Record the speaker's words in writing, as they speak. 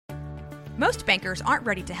Most bankers aren't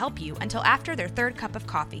ready to help you until after their third cup of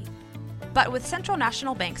coffee. But with Central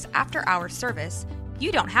National Bank's after-hours service,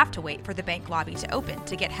 you don't have to wait for the bank lobby to open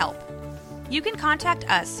to get help. You can contact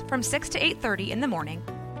us from 6 to 8:30 in the morning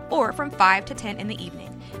or from 5 to 10 in the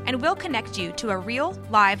evening, and we'll connect you to a real,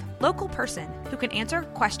 live, local person who can answer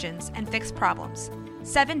questions and fix problems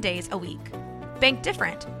 7 days a week. Bank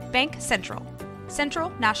different. Bank Central. Central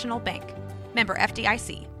National Bank. Member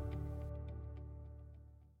FDIC.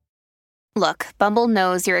 Look, Bumble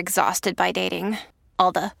knows you're exhausted by dating.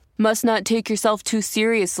 All the must not take yourself too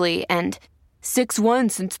seriously and 6'1"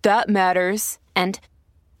 since that matters. And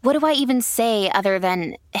what do I even say other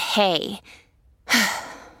than hey?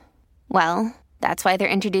 Well, that's why they're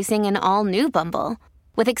introducing an all-new Bumble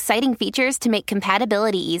with exciting features to make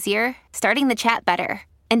compatibility easier, starting the chat better,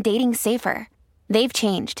 and dating safer. They've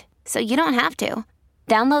changed, so you don't have to.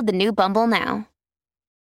 Download the new Bumble now.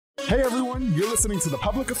 Hey everyone, you're listening to The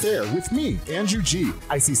Public Affair with me, Andrew G.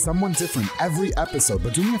 I see someone different every episode,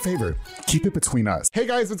 but do me a favor, keep it between us. Hey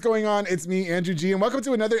guys, what's going on? It's me, Andrew G, and welcome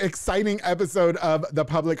to another exciting episode of The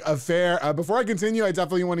Public Affair. Before I continue, I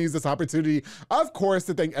definitely want to use this opportunity, of course,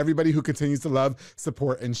 to thank everybody who continues to love,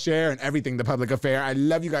 support, and share and everything The Public Affair. I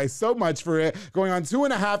love you guys so much for it. Going on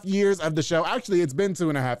 2.5 years of the show. Actually, it's been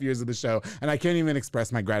 2.5 years of the show, and I can't even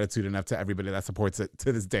express my gratitude enough to everybody that supports it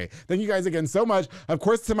to this day. Thank you guys again so much. Of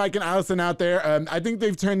course, to Mike and Allison out there, I think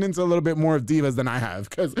they've turned into a little bit more of divas than I have,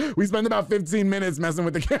 because we spend about 15 minutes messing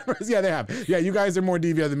with the cameras. Yeah, they have. Yeah, you guys are more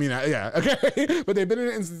diva than me now. Yeah, okay. But they've been in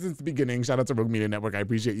it since the beginning. Shout out to Rogue Media Network. I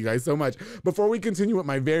appreciate you guys so much. Before we continue with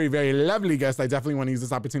my very, very lovely guest, I definitely want to use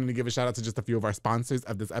this opportunity to give a shout out to just a few of our sponsors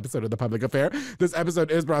of this episode of The Public Affair. This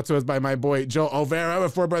episode is brought to us by my boy Joe Olvera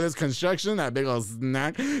with Four Brothers Construction, that big old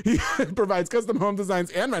snack. He provides custom home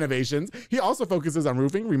designs and renovations. He also focuses on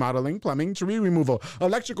roofing, remodeling, plumbing, tree removal,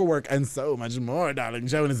 electrical work, and so much more, darling.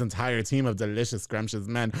 Joe and his entire team of delicious, scrumptious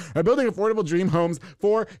men are building affordable dream homes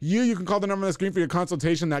for you. You can call the number on the screen for your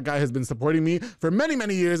consultation. That guy has been supporting me for many,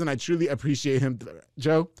 many years, and I truly appreciate him.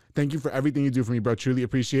 Joe, thank you for everything you do for me, bro. Truly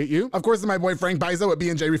appreciate you. Of course, it's my boy Frank Bizo at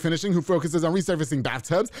B&J Refinishing, who focuses on resurfacing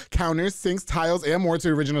bathtubs, counters, sinks, tiles, and more to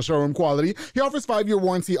original showroom quality. He offers 5-year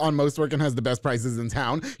warranty on most work and has the best prices in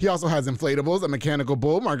town. He also has inflatables, a mechanical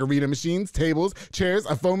bull, margarita machines, tables, chairs,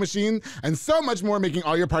 a foam machine, and so much more, making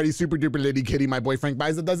all your parties super duper litty kitty. My boy Frank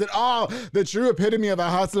Bizo does it all. The true epitome of a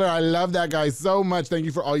hustler. I love that guy so much. Thank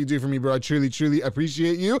you for all you do for me, bro. I truly, truly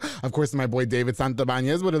appreciate you. Of course, my boy David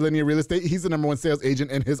Santabanez with Alinea Real Estate. He's the #1 sales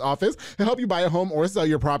agent in his office. He'll help you buy a home or sell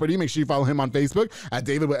your property. Make sure you follow him on Facebook at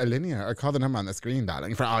David with Alinea, or call the number on the screen,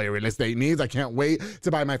 darling, for all your real estate needs. I can't wait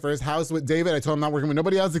to buy my first house with David. I told him I'm not working with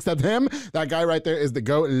nobody else except him. That guy right there is the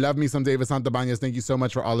GOAT. Love me some David Santabanez. Thank you so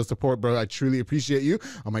much for all the support, bro. I truly appreciate you.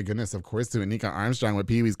 Oh my goodness, of course, to Anika Armstrong with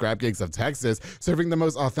Pee Wee's Crab Cakes of Texas, serving the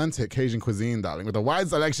most authentic Cajun cuisine, darling, with a wide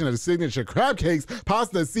selection of signature crab cakes,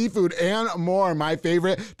 pasta, seafood, and more. My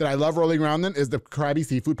favorite that I love rolling around in is the crabby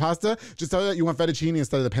seafood pasta. Just tell you that you want fettuccine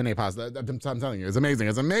instead of the penne pasta. I'm telling you, it's amazing.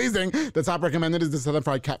 It's amazing. The top recommended is the Southern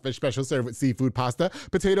Fried Catfish Special served with seafood pasta,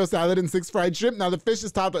 potato salad, and 6 fried shrimp. Now, the fish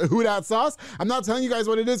is topped with who dat sauce. I'm not telling you guys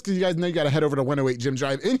what it is, because you guys know you got to head over to 108 Jim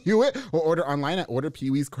Drive in Hewitt, or order online at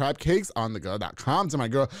orderpeeweescrabcakes.com. To my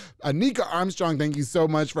girl, Anika Armstrong, thank you so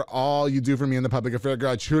much for all you do for me in The Public Affair,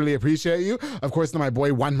 girl. I truly appreciate you. Of course, to my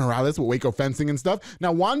boy Juan Morales with Waco Fencing and stuff.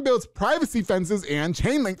 Now, Juan builds privacy fences and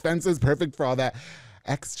chain link fences, perfect for all that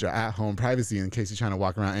extra at-home privacy in case you're trying to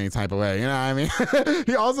walk around any type of way, you know what I mean?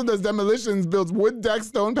 He also does demolitions, builds wood decks,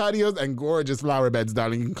 stone patios, and gorgeous flower beds,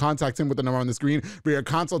 darling. You can contact him with the number on the screen for your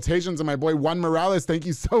consultations. And my boy Juan Morales, thank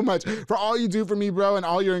you so much for all you do for me, bro, and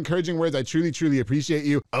all your encouraging words. I truly, truly appreciate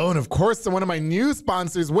you. Oh, and of course, to one of my new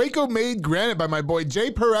sponsors, Waco Made Granite by my boy Jay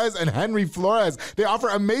Perez and Henry Flores. They offer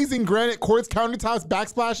amazing granite quartz countertops,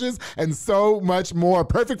 backsplashes, and so much more.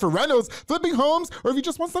 Perfect for rentals, flipping homes, or if you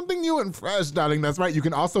just want something new and fresh, darling. That's right. You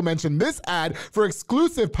can also mention this ad for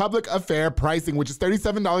exclusive Public Affair pricing, which is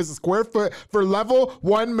 $37 a square foot for level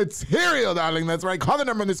 1 material, darling. That's right. Call the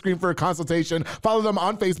number on the screen for a consultation. Follow them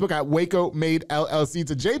on Facebook at Waco Made LLC.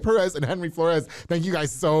 To Jay Perez and Henry Flores, thank you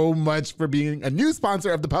guys so much for being a new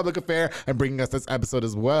sponsor of The Public Affair and bringing us this episode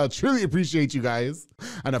as well. Truly appreciate you guys.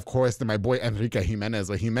 And of course, to my boy Enrique Jimenez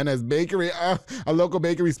with Jimenez Bakery, a local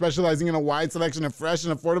bakery specializing in a wide selection of fresh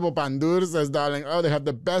and affordable pan dulces, darling. Oh, they have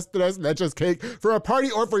the best tres leches cake for a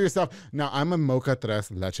party or for yourself. Now, I'm a Mocha Tres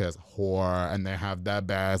Leches whore, and they have the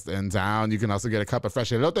best in town. You can also get a cup of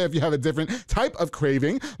fresh elote if you have a different type of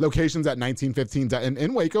craving. Locations at 1915 Dutton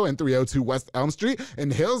in Waco and 302 West Elm Street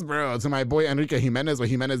in Hillsboro. To my boy Enrique Jimenez with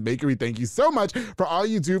Jimenez Bakery, thank you so much for all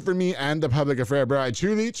you do for me and the Public Affair, bro. I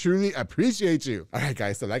truly, truly appreciate you. All right,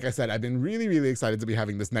 guys. So like I said, I've been really, really excited to be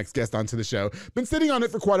having this next guest onto the show. Been sitting on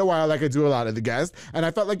it for quite a while, like I do a lot of the guests, and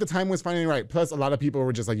I felt like the time was finally right. Plus, a lot of people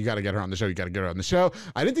were just like, you got to get her on the show. You got to get her on the show.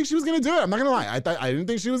 I didn't think she was going to do it. I'm not going to lie. I didn't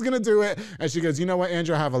think she was going to do it. And she goes, you know what,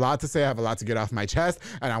 Andrew, I have a lot to say. I have a lot to get off my chest,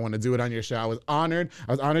 and I want to do it on your show. I was honored.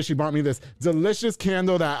 She brought me this delicious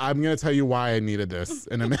candle that I'm going to tell you why I needed this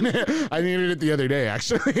in a minute. I needed it the other day,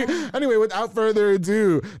 actually. Anyway, without further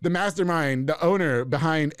ado, the mastermind, the owner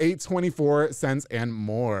behind 824 Cents and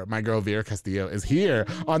More, my girl Vera Castillo, is here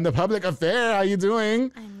on The Public Affair. How you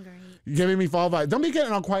doing? I'm great. You're giving me fall vibes. Don't be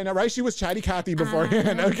getting all quiet now, right? She was Chatty Cathy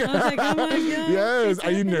beforehand. Okay. I was like, oh my God. Yes. Are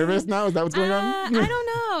you nervous now? Is that what's going on? I don't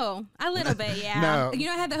know. A little bit, yeah. No. You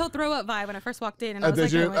know, I had the whole throw up vibe when I first walked in. And I was did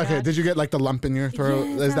like, you? oh my Okay. God. Did you get like the lump in your throat?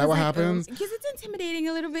 Yes, Is I that what was like, happens? Because it's intimidating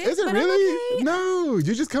a little bit. Is it but really? I'm okay. No.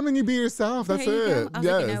 You just come and you be yourself. That's There you go. it. I was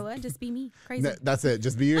like, you know what? Just be me. Crazy. That's it.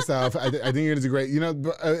 Just be yourself. I think you're gonna do great. You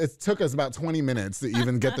know, it took us about 20 minutes to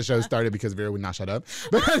even get the show started because Vera would not shut up.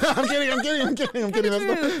 But I'm kidding.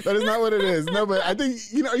 That is not what it is. No, but I think,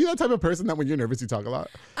 you know, are you that type of person that when you're nervous you talk a lot?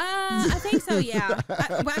 I think so, yeah.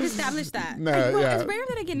 I've established that. No, Well, yeah. it's rare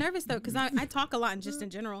that I get nervous though, because I talk a lot just in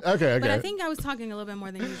general. Okay. But I think I was talking a little bit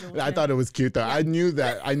more than usual. I thought it was cute though. I knew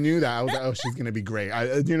that. I was like, oh, she's gonna be great.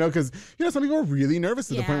 Because some people are really nervous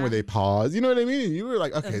to the point where they pause. You know what I mean? You were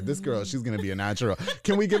like, okay, this girl, she's gonna be a natural.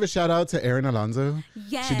 Can we give a shout out to Erin Alonso?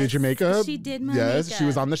 Yes. She did your makeup. She did my makeup. Yes, she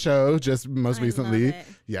was on the show just most recently. Love it.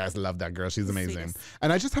 Yes, love that girl. She's amazing. Sweetest.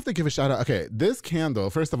 And I just have to give a shout out. Okay, this candle.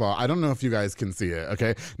 First of all, I don't know if you guys can see it.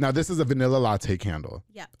 Okay, now this is a vanilla latte candle.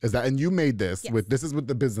 Yep. Is that? And you made this Yes. with. This is with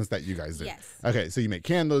the business that you guys do. Yes. Okay, so you make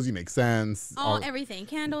candles. You make scents. Everything.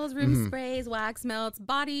 Candles, room sprays, wax melts,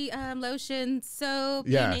 body lotion, soap,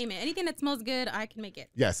 Yeah. you name it. Anything that smells good, I can make it.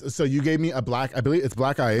 Yes. So you gave me a black, I believe it's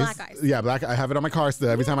black ice. Black ice. Yeah, black. I have it on my car still.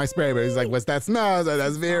 Every time I spray, but he's like, what's that smell? I was like,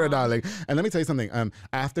 that's Vera, darling. And let me tell you something.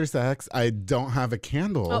 After sex, I don't have a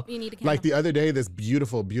candle. Oh, you need a candle. Like the other day, this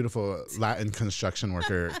beautiful, beautiful Latin construction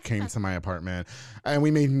worker came to my apartment and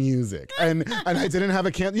we made music. And I didn't have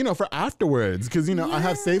a candle, for afterwards. Because, I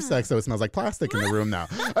have safe sex, so it smells like plastic in the room now.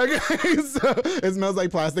 Okay, so it smells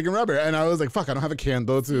like plastic and rubber. And I was like, fuck, I don't have a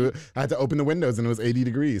candle I had to open the windows and it was 80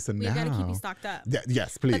 degrees. So We've now. got to keep you stocked up. Yeah,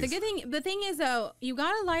 yes, please. But the thing is though, you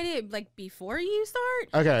got to light it like before you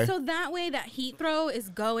start. Okay. So that way that heat throw is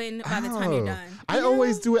going by the time you're done. I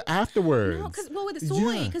always do it afterwards. No, with the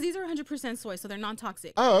soy, because these are 100% soy, so they're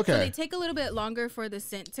non-toxic. Oh, okay. So they take a little bit longer for the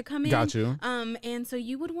scent to come in. Got you. And so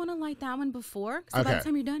you would want to light that one before, so by the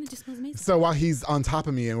time you're done, it just smells amazing. So while he's on top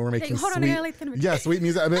of me and we're making hold on, I gotta light the candle. Yeah, sweet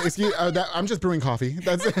music. I mean, excuse, I'm just brewing coffee.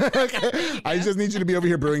 That's okay. I just need you to be over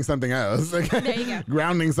here brewing something else. Okay? There you go.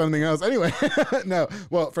 Grounding something else. Anyway, no.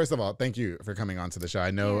 Well, first of all, thank you for coming on to the show.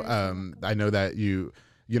 I know that you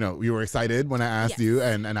were excited when I asked you,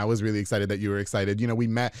 and I was really excited that you were excited. We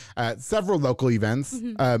met at several local events,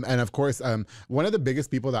 and of course, one of the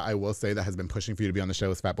biggest people that I will say that has been pushing for you to be on the show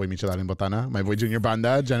is Fatboy Michelada and Botana, my boy Junior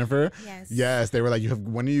Banda, Jennifer. Yes, they were like,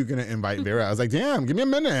 when are you gonna invite Vera? I was like, damn, give me a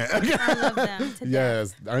minute. I love them.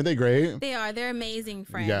 Yes, aren't they great? They are. They're amazing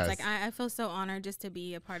friends. Yes. Like I feel so honored just to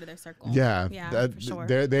be a part of their circle. Yeah, for sure.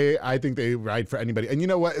 I think they ride for anybody. And you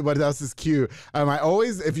know what else is cute?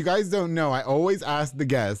 If you guys don't know, I always ask the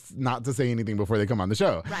guests not to say anything before they come on the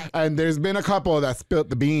show. Right. And there's been a couple that spilt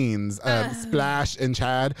the beans, Splash and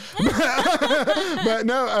Chad. But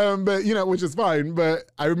no, which is fine.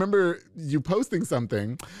 But I remember you posting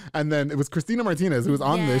something, and then it was Christina Martinez who was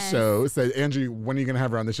on this show said, Andrew, when are you gonna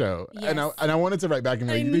have her on the show? Yes. And I wanted to write back and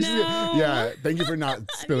be like, thank you for not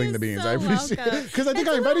spilling the beans. So I appreciate welcome. it. Because I think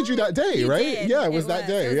I invited you that day, right? Did. Yeah, it was that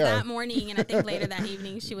day. It was yeah. that morning, and I think later that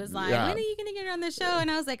evening she was like, when are you gonna get her on the show?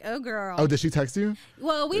 And I was like, oh girl. Oh, did she text you?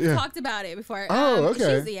 Well, we've talked about it before. Oh,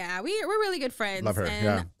 okay. We're really good friends. Love her, and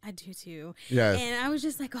yeah. I do too. Yes. And I was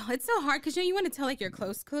just like, oh, it's so hard because you want to tell like your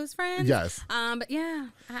close friends. Yes. But yeah,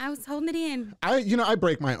 I was holding it in. I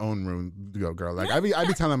break my own rule, girl. Like I be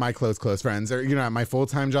telling my close friends, or at my full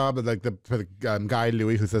time job, like the guy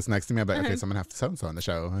Louis who sits next to me, I'm like, okay, so I'm gonna have so and so on the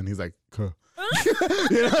show, and he's like, cool.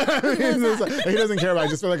 You know what I mean? He doesn't care about it. I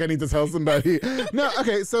just feel like I need to tell somebody. No,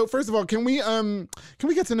 okay. So first of all, can we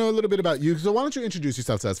get to know a little bit about you? So why don't you introduce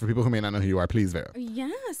yourself to us for people who may not know who you are, please, Vera? Yeah.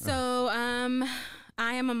 So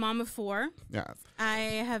I am a mom of 4. Yeah. I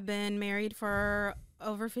have been married for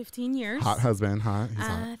over 15 years. Hot husband, hot. He's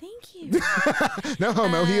hot. Thank you. No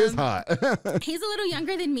homo, he is hot. He's a little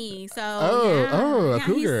younger than me, so a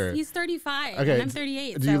cougar. He's 35, Okay, and I'm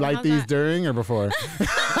 38. Do you like these during or before? We've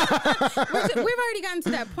already gotten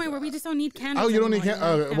to that point where we just don't need candles. Oh, you don't need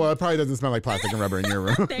candles. candles? Well, it probably doesn't smell like plastic and rubber in your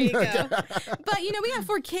room. There you go. But, you know, we have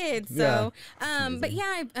 4 kids, so. But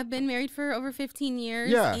yeah, I've been married for over 15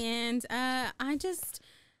 years, and I just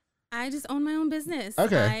own my own business.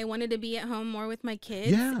 Okay. I wanted to be at home more with my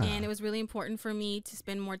kids, and it was really important for me to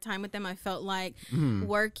spend more time with them. I felt like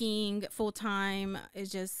working full time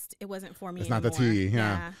it wasn't for me. It's anymore. not the tea.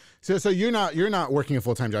 Yeah. So you're not working a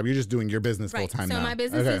full time job. You're just doing your business full time now. So my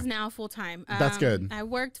business is now full time. That's good. I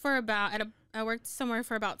worked I worked somewhere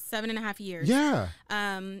for about 7.5 years. Yeah.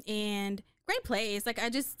 And great place. Like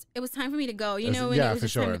it was time for me to go, you know, and yeah, it was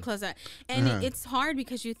just sure. time to close that. And it's hard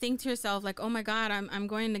because you think to yourself like, oh my God, I'm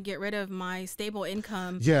going to get rid of my stable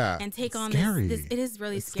income and take on this. It is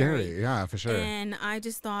really scary. Yeah, for sure. And I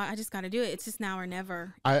just thought, I just got to do it. It's just now or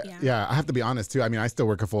never. I have to be honest too. I mean, I still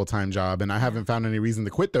work a full-time job and I haven't found any reason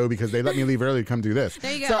to quit though, because they let me leave early to come do this.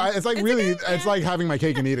 There you go. So it's like it's like having my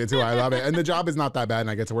cake and eat it too. I love it. And the job is not that bad and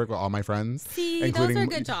I get to work with all my friends. See, those are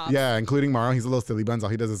good jobs. Yeah, including Morrow. He's a little silly buns. All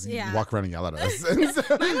he does is walk around and yell at us.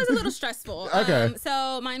 Mine was a little stressful. Okay.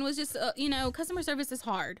 So mine was just, customer service is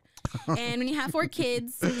hard. And when you have 4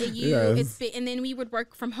 kids, and then we would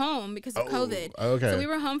work from home because of COVID. Okay. So we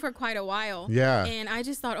were home for quite a while. Yeah. And I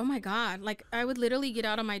just thought, oh my God, like I would literally get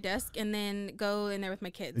out on my desk and then go in there with my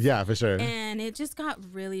kids. Yeah, for sure. And it just got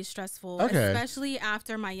really stressful, Okay. especially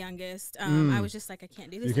after my youngest. I was just like, I can't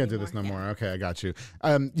do this You can't do this no more. Okay, I got you.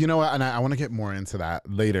 You know what? And I want to get more into that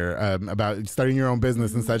later about starting your own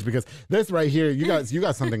business and such, because this right here, you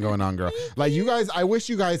got something going on, girl. Like you guys, I wish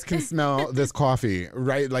you guys can smell this coffee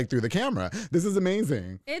right like through the camera. This is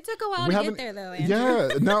amazing. It took a while to get there though, Andrew. Yeah,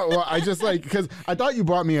 no, well, I just like, because I thought you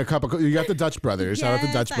brought me a cup of, you got the Dutch Brothers. Shout out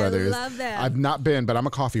to Dutch Brothers. I love them. I've not been, but I'm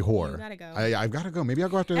a coffee whore. You gotta go. I've got to go. Maybe I'll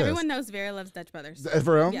go after Everyone knows Vera loves Dutch Brothers.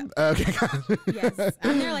 For real? Yeah. Okay. Yes.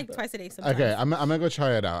 I'm there like twice a day sometimes. Okay, I'm going to go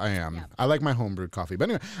try it out. I am. Yeah. I like my homebrewed coffee. But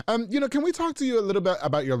anyway, can we talk to you a little bit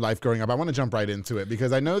about your life growing up? I want to jump right into it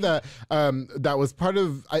because I know that that was part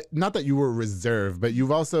of, not that you were reserved, but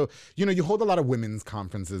you've also, you hold a lot of women's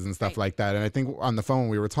conferences and stuff like that. And I think on the phone when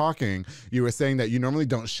we were talking, you were saying that you normally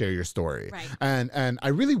don't share your story. Right. And I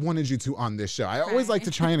really wanted you to on this show. I always like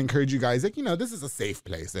to try and encourage you guys, like, this is a safe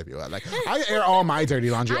place, if you will. Like, I air all my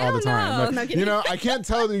dirty laundry all the time. Like, I can't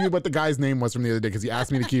tell you what the guy's name was from the other day because he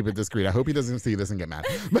asked me to keep it discreet. I hope he doesn't see this and get mad.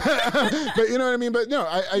 But you know what I mean? But no,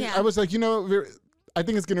 I was like, I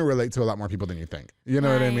think it's going to relate to a lot more people than you think. You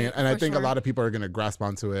know what I mean? And I think a lot of people are going to grasp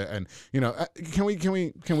onto it. And, can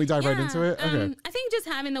we dive right into it? Okay. I think just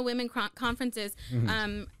having the women conferences,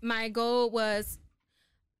 my goal was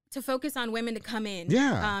to focus on women to come in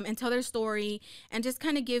and tell their story and just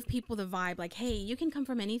kind of give people the vibe like, hey, you can come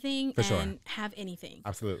from anything have anything.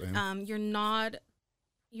 Absolutely. You're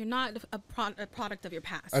not a product of your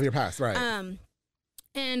past. Of your past, right.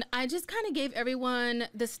 And I just kind of gave everyone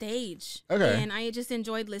the stage. Okay. And I just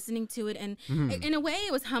enjoyed listening to it. And in a way,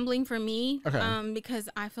 it was humbling for me because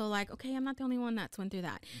I feel like, okay, I'm not the only one that's went through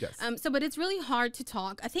that. Yes. But it's really hard to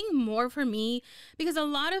talk. I think more for me because a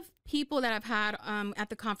lot of people that I've had at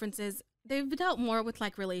the conferences, they've dealt more with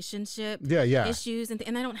like relationship issues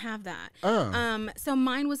and I don't have that. So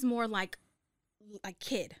mine was more like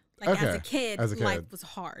kid. Like as a kid, life was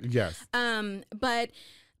hard. Yes. But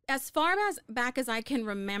as far back as I can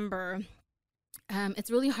remember,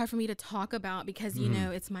 it's really hard for me to talk about because,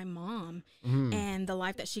 it's my mom and the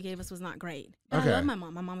life that she gave us was not great. But I love my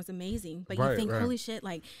mom. My mom was amazing. But you think, holy shit,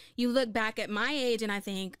 like you look back at my age and I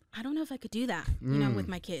think, I don't know if I could do that, with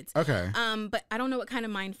my kids. Okay. But I don't know what kind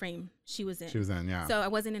of mind frame she was in. Yeah. So I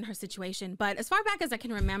wasn't in her situation. But as far back as I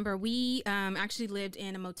can remember, we actually lived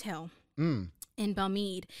in a motel. In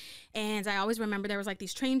Belmead, and I always remember there was like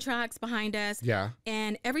these train tracks behind us. Yeah.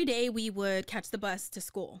 And every day we would catch the bus to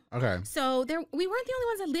school. Okay. So we weren't the only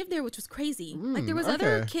ones that lived there, which was crazy. Like there was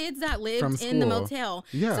other kids that lived in the motel.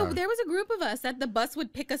 Yeah. So there was a group of us that the bus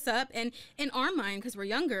would pick us up, and in our mind, because we're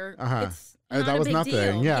younger, it's that was nothing.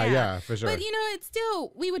 Deal. Yeah, for sure. But it's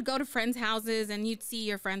still, we would go to friends' houses and you'd see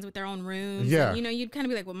your friends with their own rooms. Yeah. And, you'd kind of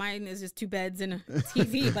be like, well, mine is just 2 beds and a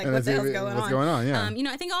TV. Like, what the hell's going on? What's going on? Yeah.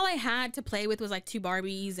 I think all I had to play with was like 2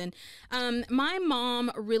 Barbies. And my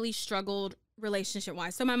mom really struggled relationship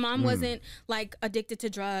wise. So my mom wasn't like addicted to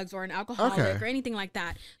drugs or an alcoholic or anything like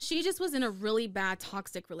that. She just was in a really bad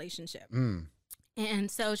toxic relationship.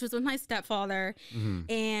 And so she was with my stepfather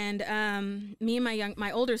and me and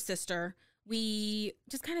my older sister, we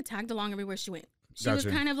just kind of tagged along everywhere she went. She was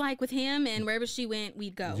kind of like with him, and wherever she went,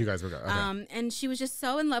 we'd go. You guys would go. Okay. And she was just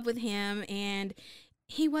so in love with him, and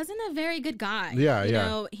he wasn't a very good guy. Yeah, you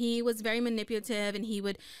know, he was very manipulative, and he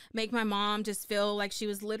would make my mom just feel like she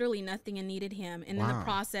was literally nothing and needed him. And in the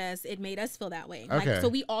process, it made us feel that way. Okay. Like, so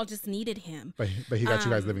we all just needed him. But he got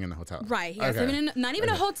you guys living in the hotel. Right. He got living in not even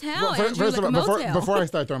a hotel. Well, first of all, motel. before I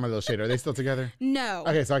start throwing my little shade, are they still together? No.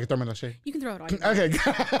 Okay, so I can throw my little shade? You can throw it on. Okay.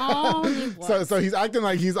 All so he's acting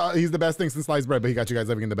like he's the best thing since sliced bread, but he got you guys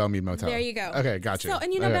living in the Belmead Motel. There you go. Okay, got you. So,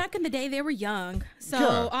 and you know, back in the day, they were young.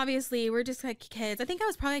 So obviously, we're just like kids. I think I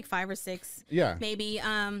was probably like 5 or 6. Yeah. Maybe.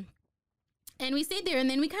 And we stayed there, and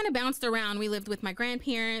then we kind of bounced around. We lived with my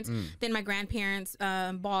grandparents. Then my grandparents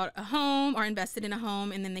bought a home or invested in a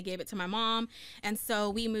home, and then they gave it to my mom. And so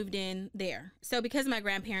we moved in there. So because of my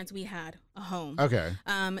grandparents, we had a home. Okay.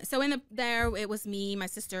 So there it was me, my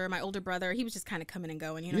sister, my older brother. He was just kind of coming and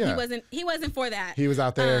going. You know, he wasn't for that. He was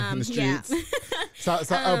out there in the streets.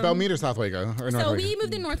 Yeah. Belmead or South Waco or North Waco? So we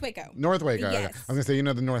moved in North Waco. North Waco. Yes. Okay. I was gonna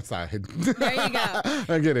say the north side. There you go.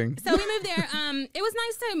 I'm kidding. So we moved there. It was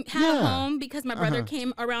nice to have a home because my brother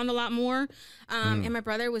came around a lot more, and my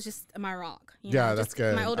brother was just my rock. You know, that's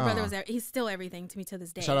good. My older brother was there. He's still everything to me to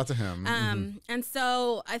this day. Shout out to him. And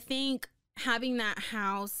so I think having that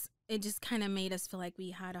house, it just kind of made us feel like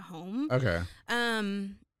we had a home. Okay.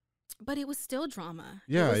 But it was still drama.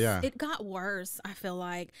 Yeah. It got worse, I feel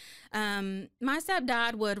like. My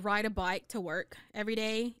stepdad would ride a bike to work every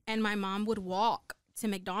day, and my mom would walk to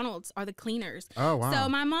McDonald's or the cleaners. Oh, wow. So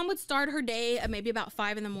my mom would start her day at maybe about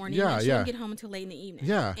 5 in the morning. And she wouldn't get home until late in the evening.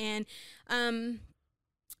 Yeah. And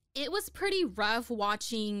it was pretty rough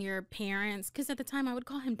watching your parents, because at the time I would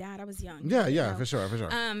call him dad. I was young. Yeah, for sure.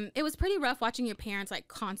 It was pretty rough watching your parents like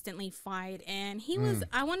constantly fight. And he was,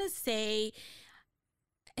 I want to say,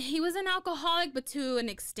 he was an alcoholic, but to an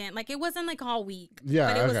extent. Like, it wasn't like all week. Yeah,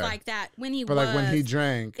 but it was like that when he like when he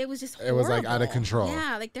drank, it was just horrible. It was like out of control.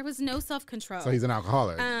 Yeah, like there was no self-control. So he's an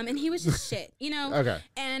alcoholic. And he was just shit, you know? Okay.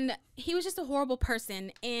 And he was just a horrible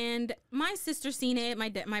person. And my sister seen it,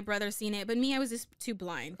 my brother seen it, but me, I was just too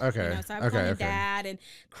blind. Okay. You know? So I would call him dad and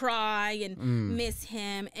cry and miss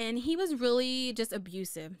him. And he was really just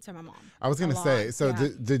abusive to my mom. I was going to say, so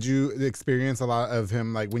did you experience a lot of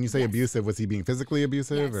him, like when you say abusive, was he being physically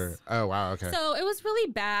abusive? Yes. Or? Oh, wow, okay. So it was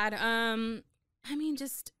really bad. I mean,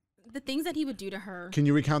 just the things that he would do to her. Can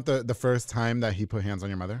you recount the first time that he put hands on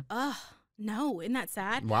your mother? No, isn't that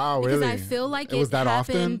sad? Wow, because really? I feel like it was that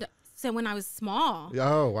happened often? So when I was small.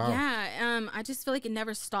 Oh, wow. Yeah, I just feel like it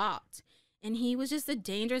never stopped. And he was just a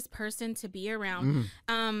dangerous person to be around.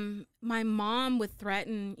 My mom would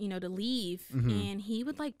threaten, to leave, and he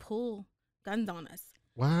would like pull guns on us.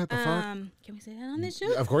 What the fuck? Can we say that on this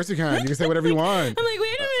show? Of course you can. You can say whatever you want. I'm like,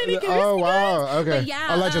 wait a minute. Oh, wow. Okay. But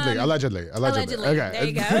yeah. Allegedly. Okay. There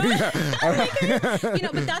you go. Oh my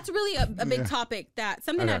goodness. But that's really a big topic,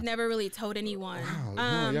 something I've never really told anyone.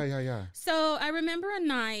 Wow. Yeah. So I remember a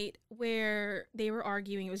night where they were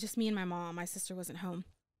arguing. It was just me and my mom. My sister wasn't home.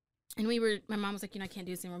 And my mom was like, I can't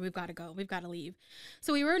do this anymore. We've got to go. We've got to leave.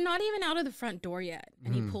 So we were not even out of the front door yet.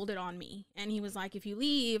 And he pulled it on me. And he was like, if you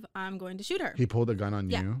leave, I'm going to shoot her. He pulled a gun on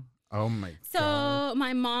you? Oh my God. So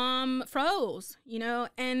my mom froze,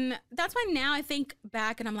 and that's why now I think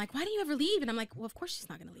back and I'm like, why do you ever leave? And I'm like, well, of course she's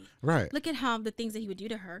not going to leave. Right. Look at how the things that he would do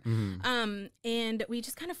to her. And we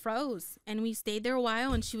just kind of froze, and we stayed there a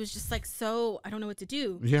while, and she was just like, so I don't know what to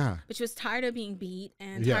do. Yeah. But she was tired of being beat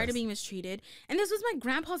and tired of being mistreated. And this was my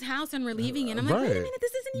grandpa's house, and we're leaving. And I'm like, wait a minute,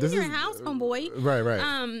 this isn't even your house, homeboy.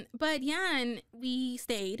 Right. But yeah, and we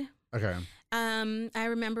stayed. Okay. I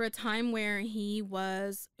remember a time where he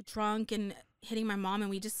was drunk and hitting my mom, and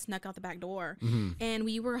we just snuck out the back door, and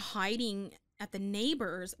we were hiding at the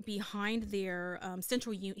neighbors behind their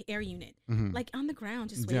central air unit, like on the ground,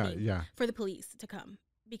 just waiting for the police to come,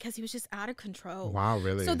 because he was just out of control. Wow,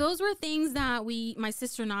 really? So those were things that my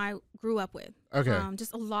sister and I grew up with. Okay.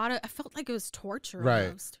 Just a lot of, I felt like it was torture. Right.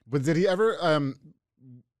 Almost. But did he ever,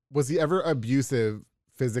 was he ever abusive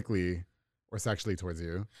physically or sexually towards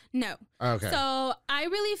you? No. Okay. So I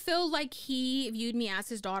really feel like he viewed me as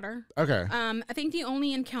his daughter. Okay. I think the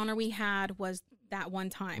only encounter we had was that one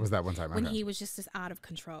time. When he was just out of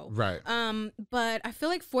control. Right. But I feel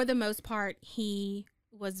like for the most part, he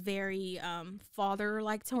was very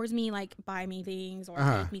father-like towards me, like buy me things or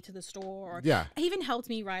take me to the store. Or he even helped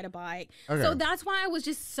me ride a bike. Okay. So that's why I was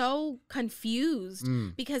just so confused,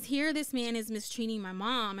 because here this man is mistreating my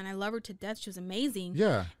mom, and I love her to death. She was amazing.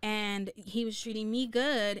 Yeah. And he was treating me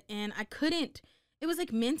good, and I couldn't it was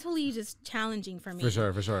like mentally just challenging for me. For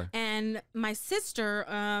sure. And my sister,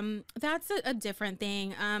 that's a different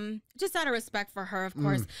thing. Just out of respect for her, of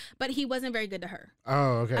course, but he wasn't very good to her.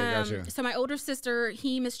 Oh, okay, gotcha. So my older sister,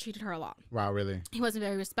 he mistreated her a lot. Wow, really? He wasn't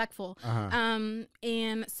very respectful.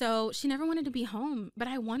 And so she never wanted to be home, but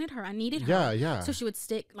I wanted her. I needed her. Yeah. So she would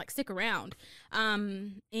stick around.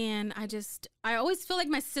 And I always feel like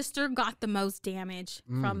my sister got the most damage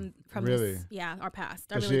from really? this, our past.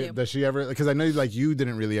 Does she ever, because I know like you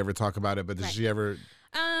didn't really ever talk about it, but does she ever?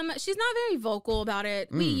 She's not very vocal about it.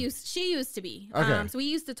 She used to be. Okay. So we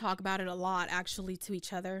used to talk about it a lot, actually, to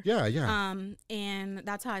each other. Yeah. And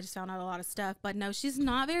that's how I just found out a lot of stuff. But no, she's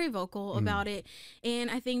not very vocal about it.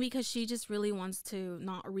 And I think because she just really wants to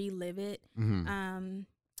not relive it.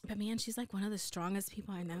 But man, she's like one of the strongest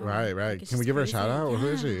people I know. Right. Like, Can we give her a shout out? Yeah. Who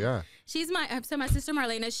is she? Yeah. She's my sister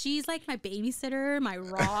Marlena. She's like my babysitter, my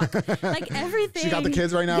rock, like everything. She got the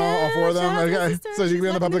kids right now, all four of them. Okay. So she can be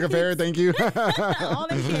on the public affair. Thank you. All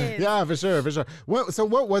the kids. Yeah, for sure. So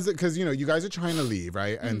what was it? Because you guys are trying to leave,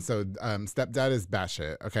 right? And so stepdad is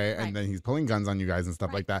batshit, okay, and then he's pulling guns on you guys and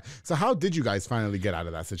stuff like that. So how did you guys finally get out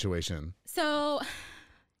of that situation? So,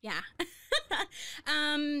 yeah.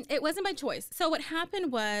 It wasn't by choice. So what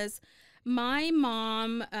happened was my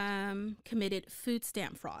mom committed food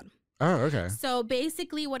stamp fraud. Oh, okay. So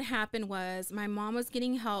basically what happened was my mom was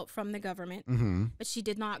getting help from the government, but she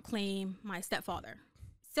did not claim my stepfather.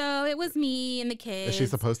 So it was me and the kids. Is she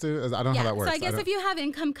supposed to? I don't know how that works. So I guess if you have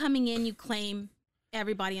income coming in, you claim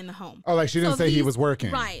everybody in the home. Oh, like she didn't say he was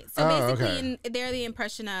working. Right. So basically they're the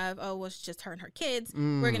impression of, well, it's just her and her kids.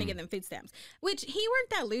 We're going to give them food stamps. Which he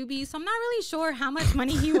worked at Luby, so I'm not really sure how much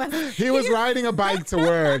money he was. He was riding a bike to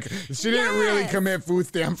work. She didn't really commit food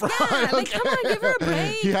stamp fraud. Yeah, like, come on, give her a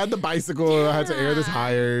break. He had the bicycle, had to air the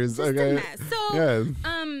tires. Just okay. a mess.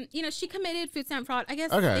 So, she committed food stamp fraud. I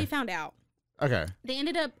guess they found out. Okay. They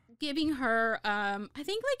ended up giving her, I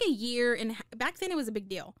think like a year, and back then it was a big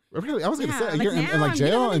deal. Really? I was going to say, a like year now, in like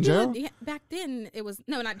jail? In jail? Back then it was,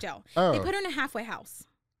 no, not jail. Oh. They put her in a halfway house.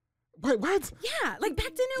 Wait, what? Yeah, like back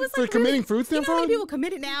then it was for like committing food stamp fraud? You know how many people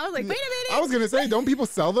commit it now? Like, wait a minute. I was going to say, don't people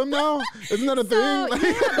sell them now? Isn't that a thing? Yeah,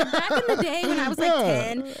 but back in the day when I was like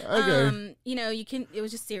 10, okay. it was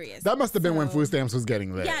just serious. That must have been when food stamps was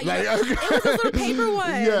getting lit. Yeah, okay. It was those little paper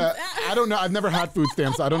ones. Yeah, I don't know. I've never had food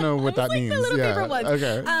stamps, so I don't know what that means. The little paper ones.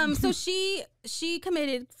 Okay. So she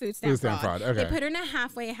committed food stamp fraud. Okay. They put her in a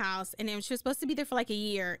halfway house, and she was supposed to be there for like a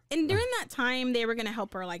year. And during that time, they were going to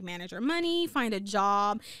help her like manage her money, find a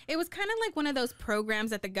job. It was kind of like one of those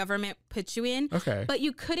programs that the government put you in. Okay. But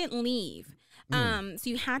you couldn't leave. So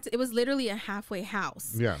you had to, it was literally a halfway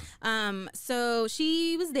house. Yeah. So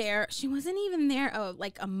she was there. She wasn't even there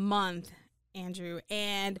like a month, Andrew.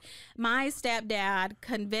 And my stepdad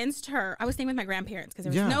convinced her. I was staying with my grandparents because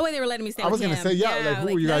there was no way they were letting me stay with him. I was going to say, like,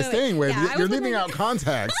 who were you guys staying with? You're leaving out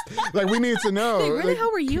context. Like, we need to know. Like, where the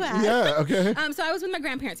hell were you at? Yeah, okay. So I was with my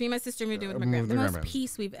grandparents. Me and my sister moved in with my grandparents. The most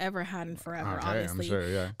peace we've ever had in forever, obviously. I'm sure,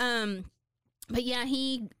 yeah. But yeah,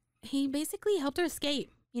 he basically helped her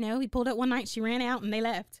escape. He pulled up one night, she ran out, and they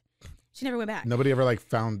left. She never went back. Nobody ever like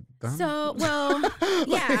found them? So, well,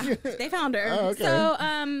 yeah, they found her. Oh, okay.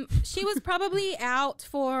 So, she was probably out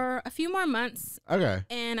for a few more months. Okay.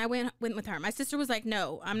 And I went with her. My sister was like,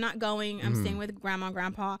 no, I'm not going. I'm staying with grandma and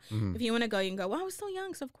grandpa. If you want to go, you can go. Well, I was so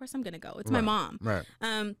young, so of course I'm going to go. It's my mom. Right.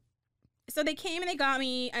 So they came and they got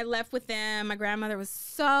me. I left with them. My grandmother was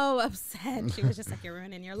so upset. She was just like, you're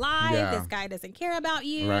ruining your life. Yeah. This guy doesn't care about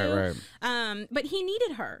you. Right. But he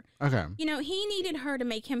needed her. Okay. He needed her to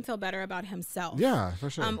make him feel better about himself. Yeah, for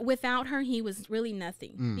sure. Without her, he was really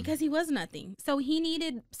nothing because he was nothing. So he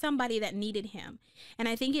needed somebody that needed him. And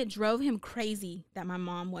I think it drove him crazy that my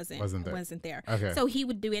mom wasn't there. Okay. So he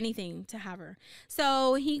would do anything to have her.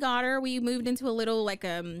 So he got her. We moved into a little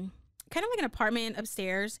kind of like an apartment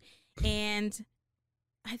upstairs. And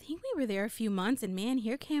I think we were there a few months, and man,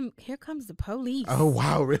 here comes the police. Oh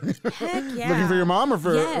wow, really? Heck yeah! Looking for your mom or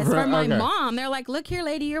for? Yes, for my mom. They're like, look here,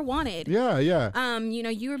 lady, you're wanted. Yeah.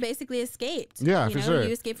 You were basically escaped. Yeah, for sure.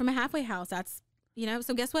 You escaped from a halfway house. That's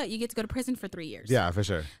So guess what? You get to go to prison for 3 years. Yeah, for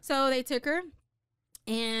sure. So they took her,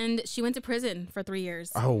 and she went to prison for 3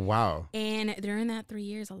 years. Oh wow! And during that 3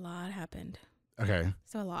 years, a lot happened. Okay.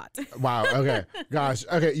 So a lot. Wow. Okay. Gosh.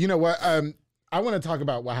 Okay. You know what? I want to talk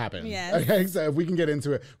about what happened. Yes. Okay, so if we can get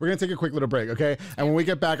into it, we're going to take a quick little break, okay? And when we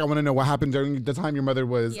get back, I want to know what happened during the time your mother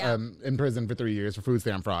was in prison for 3 years for food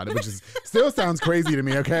stamp fraud, which is still sounds crazy to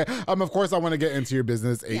me, okay? Of course, I want to get into your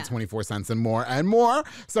business, 824 cents and more and more.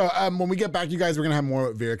 So when we get back, you guys, we're going to have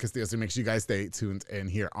more Vera Castillo, so make sure you guys stay tuned in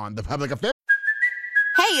here on The Public Affair.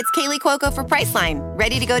 Hey, it's Kaylee Cuoco for Priceline.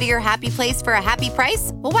 Ready to go to your happy place for a happy price?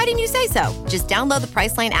 Well, why didn't you say so? Just download the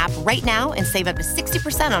Priceline app right now and save up to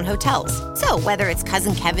 60% on hotels. So whether it's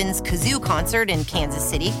Cousin Kevin's Kazoo Concert in Kansas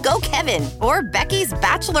City, go Kevin, or Becky's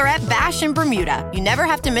Bachelorette Bash in Bermuda, you never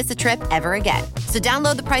have to miss a trip ever again. So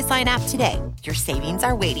download the Priceline app today. Your savings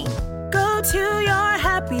are waiting. Go to your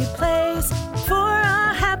happy place for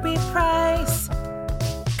a happy price.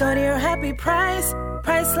 Go to your happy price,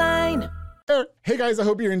 Priceline. Hey guys, I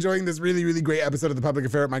hope you're enjoying this really, really great episode of The Public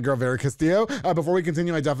Affair with my girl Vera Castillo. Before we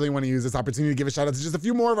continue, I definitely want to use this opportunity to give a shout out to just a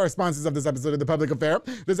few more of our sponsors of this episode of The Public Affair.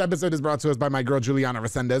 This episode is brought to us by my girl Juliana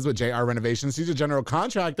Resendez with JR Renovations. She's a general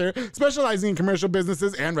contractor specializing in commercial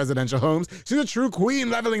businesses and residential homes. She's a true queen,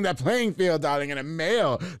 leveling that playing field, darling, in a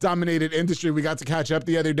male-dominated industry. We got to catch up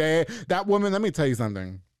the other day. That woman, let me tell you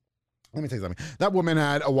something. That woman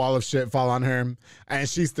had a wall of shit fall on her, and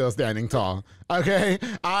she's still standing tall. Okay?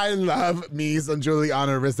 I love me some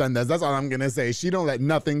Juliana Resendez. That's all I'm going to say. She don't let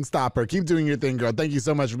nothing stop her. Keep doing your thing, girl. Thank you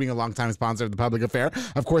so much for being a longtime sponsor of The Public Affair.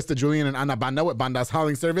 Of course, the Julian and Ana Banda with Banda's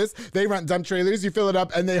hauling service. They rent dump trailers. You fill it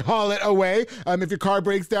up, and they haul it away. If your car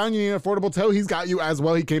breaks down, you need an affordable tow, he's got you as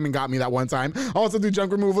well. He came and got me that one time. Also do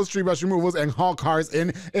junk removals, tree brush removals, and haul cars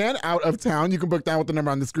in and out of town. You can book down with the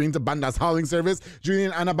number on the screen to Banda's hauling service.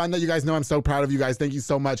 Julian and Ana Banda, you guys know I'm so proud of you guys. Thank you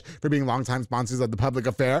so much for being longtime sponsors of The Public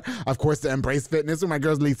Affair. Of course, the Embrace Fitness with my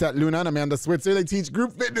girls Lisette Luna and Amanda Switzer. They teach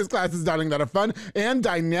group fitness classes, darling, that are fun and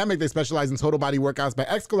dynamic. They specialize in total body workouts by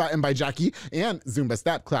Excolat and by Jackie, and Zumba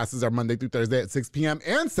Step classes are Monday through Thursday at 6 p.m.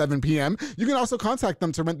 and 7 p.m. You can also contact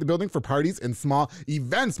them to rent the building for parties and small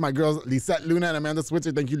events. My girls Lisette Luna and Amanda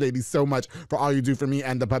Switzer, thank you ladies so much for all you do for me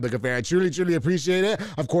and The Public Affair. I truly, truly appreciate it.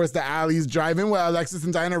 Of course, the Alley's Drive-In with Alexis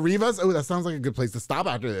and Diana Rivas. Oh, that sounds like a good place to stop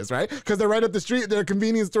after this, right? Because they're right up the street. They're a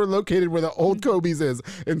convenience store located where the old Kobe's is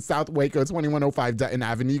in South Waco, 2105 Dutton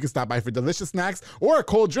Avenue. You can stop by for delicious snacks or a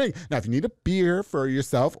cold drink. Now, if you need a beer for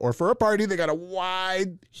yourself or for a party, they got a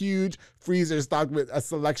wide, huge freezer stocked with a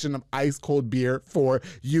selection of ice cold beer for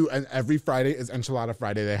you. And every Friday is Enchilada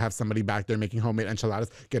Friday. They have somebody back there making homemade enchiladas.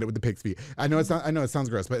 Get it with the pig's feet. I know it sounds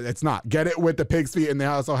gross, but it's not. Get it with the pig's feet. And they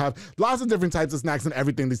also have lots of different types of snacks and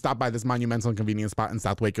everything. They stop by this monumental and convenient spot in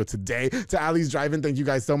South Waco today. To Alley's Drive-In, thank you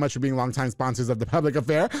guys so much for being longtime sponsors of The Public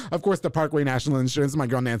Affair. Of course, the Parkway National Insurance, my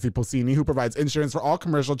girl Nancy Pulsini, who provides insurance for all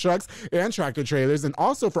commercial trucks and tractor trailers, and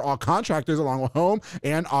also for all contractors along with home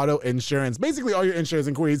and auto insurance. Basically, all your insurance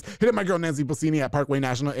inquiries, hit up my girl Nancy Pulsini at Parkway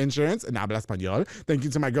National Insurance and Habla Español. Thank you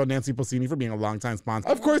to my girl Nancy Pulsini for being a longtime sponsor.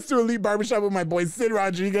 Of course, to Elite Barbershop with my boy Sid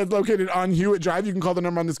Rodriguez, located on Hewitt Drive. You can call the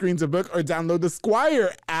number on the screen to book or download the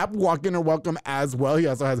Squire app. Walk in or welcome as well. He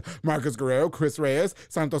also has Marcus Guerrero, Chris Reyes,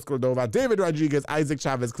 Santos Cordova, David Rodriguez, Isaac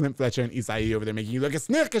Chavez, Clint Fletcher, and Isai over there making you look as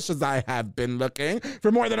snickish as I have been looking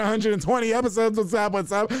for more than 120 episodes. What's up?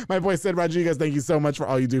 What's up? My boy Sid Rodriguez, thank you so much for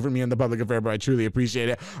all you do for me in The Public Affair, but I truly appreciate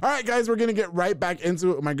it. All right, guys, we're going to get right back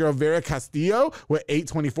into it. My girl Vera Castillo with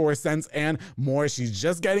 824 cents and more. She's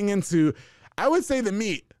just getting into, I would say, the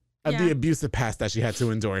meat of the abusive past that she had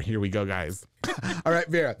to endure. Here we go, guys. All right,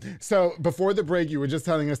 Vera. So before the break, you were just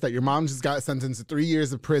telling us that your mom just got sentenced to 3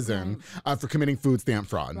 years of prison for committing food stamp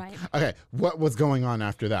fraud. Right. Okay, what was going on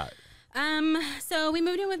after that? So we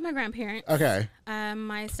moved in with my grandparents. Okay.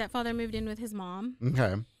 My stepfather moved in with his mom.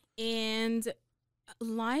 Okay. And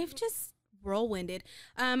life just whirlwinded.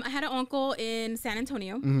 I had an uncle in San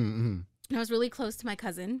Antonio. Mm-hmm. And I was really close to my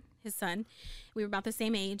cousin, his son. We were about the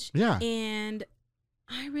same age. Yeah. And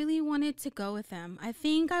I really wanted to go with them. I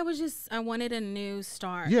think I wanted a new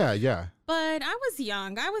start. Yeah, yeah. But I was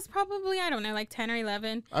young. I was probably, I don't know, like 10 or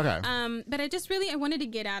 11. Okay. But I wanted to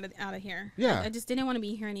get out of here. Yeah. I just didn't want to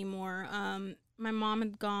be here anymore. My mom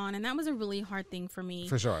had gone, and that was a really hard thing for me.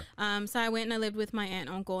 For sure. So I went and I lived with my aunt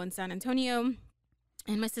and uncle in San Antonio.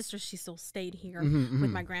 And my sister, she still stayed here with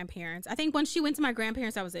my grandparents. I think once she went to my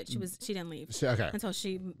grandparents, that was it. She didn't leave until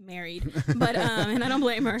she married. But and I don't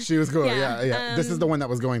blame her. She was cool. Yeah. This is the one that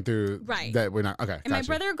was going through. Right. That we're not. Okay. And my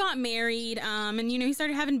brother got married. And he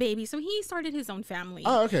started having babies, so he started his own family.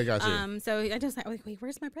 Oh, okay, gotcha. So I just like, wait,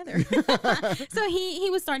 where's my brother? So he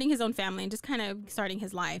was starting his own family and just kind of starting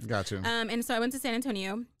his life. Gotcha. And so I went to San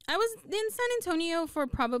Antonio. I was in San Antonio for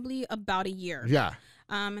probably about a year. Yeah.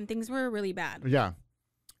 And things were really bad. Yeah.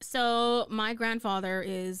 So my grandfather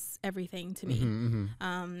is everything to me.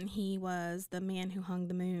 Mm-hmm. He was the man who hung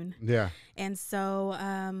the moon. Yeah. And so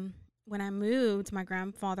when I moved, my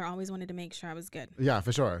grandfather always wanted to make sure I was good. Yeah,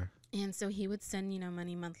 for sure. And so he would send,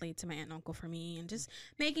 money monthly to my aunt and uncle for me and just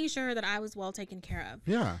making sure that I was well taken care of.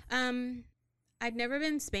 Yeah. I'd never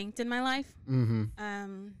been spanked in my life.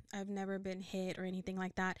 Mm-hmm. I've never been hit or anything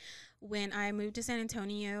like that. When I moved to San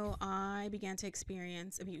Antonio, I began to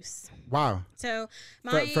experience abuse. Wow. So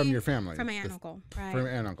from your family? From my aunt and uncle. Right. From your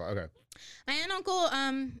aunt and uncle, okay. My aunt and uncle,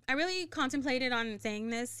 I really contemplated on saying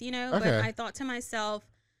this, but I thought to myself.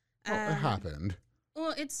 It happened.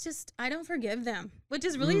 Well, it's just, I don't forgive them, which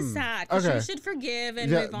is really sad. Okay. You should forgive and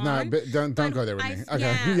move on. No, but don't go there with me.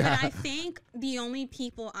 Okay. Yeah. But I think the only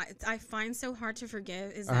people I find so hard to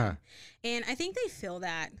forgive is them. And I think they feel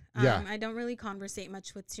that. I don't really conversate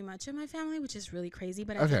much with too much of my family, which is really crazy,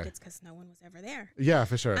 but I think it's because no one was ever there. Yeah,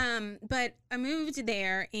 for sure. But I moved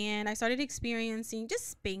there and I started experiencing just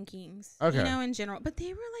spankings, in general. But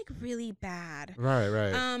they were like really bad.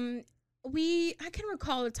 Right. I can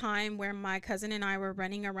recall a time where my cousin and I were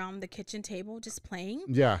running around the kitchen table just playing.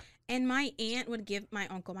 Yeah. And my aunt would give my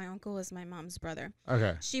uncle is my mom's brother.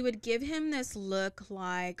 Okay. She would give him this look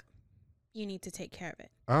like, you need to take care of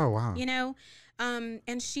it. Oh, wow.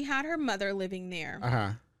 And she had her mother living there.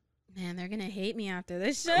 Man, they're going to hate me after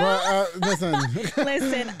this show. Well, listen.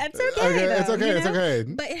 Listen, it's okay. It's okay. It's okay.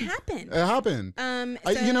 But it happened. It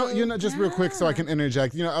happened. Just real quick so I can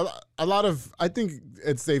interject. A lot of, I think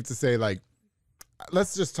it's safe to say, like,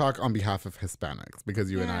 let's just talk on behalf of Hispanics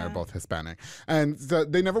because you and I are both Hispanic. And so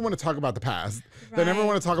they never want to talk about the past. Right. They never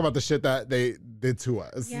want to talk about the shit that they did to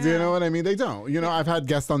us. Yeah. You know what I mean? They don't. I've had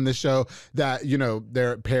guests on this show that,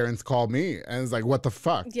 their parents called me and it's like, what the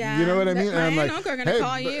fuck? Yeah. You know what I mean? And I'm like, uncle are going to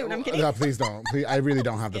call you. And I'm kidding. No, please don't. Please, I really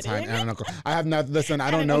don't have the time. And uncle. I have not, listen,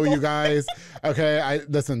 I don't know you guys. Okay.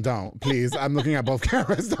 Don't. Please. I'm looking at both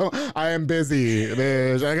cameras. So I am busy,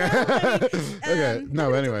 bitch. Okay.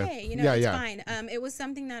 No, anyway. Okay. It's fine. It was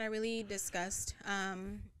something that I really discussed,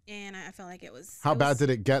 and I felt like it was. How bad did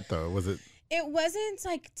it get, though? Was it? It wasn't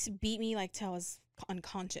like to beat me like till I was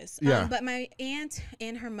unconscious. Yeah. But my aunt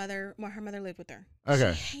and her mother lived with her.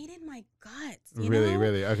 Okay. She hated my guts.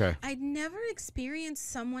 Really? Okay. I'd never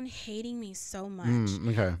experienced someone hating me so much.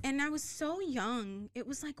 Okay. And I was so young. It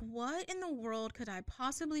was like, what in the world could I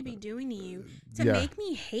possibly be doing to you to make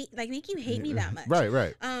me make you hate me that much?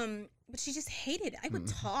 Right. But she just hated it. I would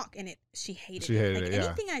talk and she hated it.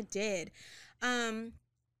 Anything I did.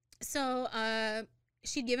 So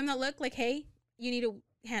she'd give him that look like, hey, you need to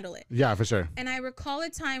handle it. Yeah, for sure. And I recall a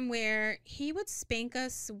time where he would spank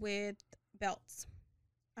us with belts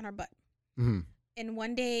on our butt. Mm-hmm. And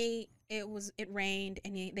one day it rained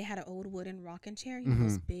and they had an old wooden rocking chair.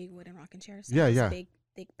 Those big wooden rocking chairs. Big,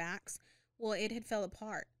 thick backs. Well, it had fell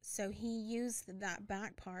apart. So he used that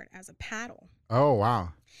back part as a paddle. Oh, wow.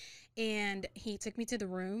 And he took me to the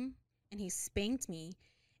room and he spanked me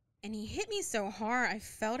and he hit me so hard I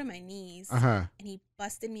fell to my knees and he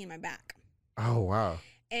busted me in my back. Oh, wow.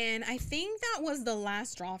 And I think that was the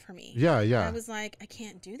last straw for me. Yeah. I was like, I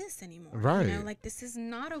can't do this anymore. Right. This is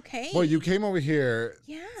not okay. Well, you came over here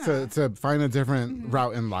to find a different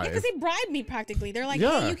route in life. Yeah, because they bribed me practically. They're like,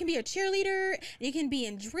 hey, you can be a cheerleader, you can be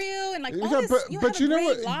in drill, and all this. But you know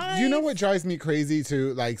what? Life. You know what drives me crazy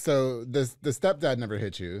too? Like, so the stepdad never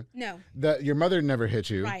hit you. No. Your mother never hit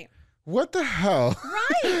you. Right. What the hell?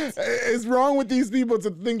 Right. is wrong with these people to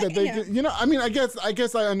think that they can, I mean, I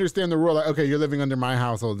guess I understand the rule. Like, okay, you're living under my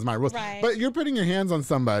household, it's my rules. Right. But you're putting your hands on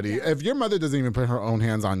somebody. Yeah. If your mother doesn't even put her own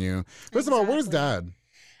hands on you. First of all, where's dad?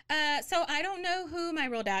 So I don't know who my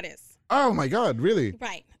real dad is. Oh my God, really?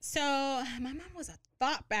 Right. So my mom was a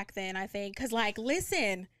thought back then, I think. Because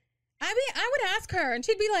listen, I would ask her and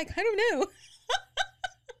she'd be like, I don't know.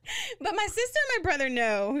 But my sister and my brother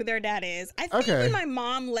know who their dad is. I think when my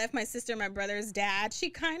mom left my sister and my brother's dad, she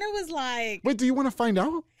kind of was like... Wait, do you want to find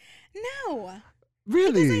out? No.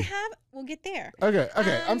 Really? Because we'll get there. Okay.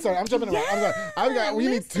 I'm sorry. I'm jumping around. We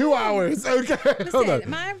need 2 hours. Okay. Hold on.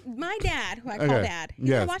 My dad, who I call dad, he's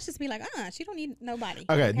going to watch this and be like, she don't need nobody.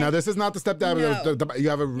 Okay. Now, this is not the stepdad. No. You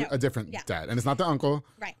have a different dad. And it's not the uncle.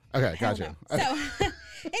 Right. Okay. Gotcha. No. So...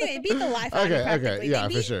 Anyway, it beat the life out of me practically. Okay, yeah,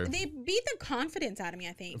 for sure. They beat the confidence out of me,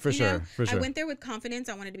 I think. For sure. I went there with confidence.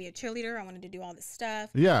 I wanted to be a cheerleader. I wanted to do all this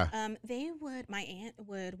stuff. Yeah. My aunt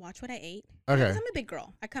would watch what I ate. Okay. Because I'm a big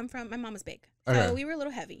girl. My mom was big. So we were a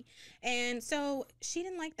little heavy. And so she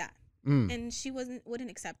didn't like that. And she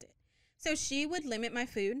wouldn't accept it. So she would limit my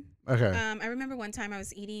food. Okay. I remember one time I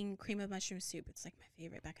was eating cream of mushroom soup. It's like my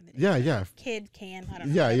favorite back in the day. Yeah. Kid can, I don't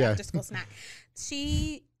know. Yeah. After school snack.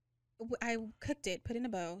 I cooked it, put it in a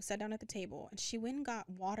bowl, sat down at the table, and she went and got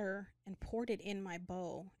water and poured it in my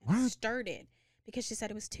bowl and stirred it because she said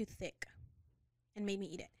it was too thick and made me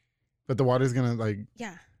eat it. But the water's going to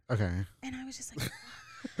Yeah. Okay. And I was just like,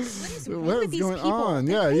 What is wrong with these going people? on?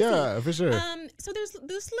 They're Yeah, crazy. for sure. So there's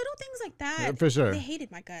little things like that. Yeah, for sure. They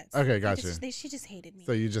hated my guts. Okay, gotcha. She just hated me.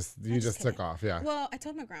 So you just took off, yeah. Well, I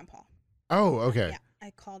told my grandpa. Oh, okay. Yeah,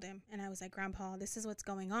 I called him and I was like, Grandpa, this is what's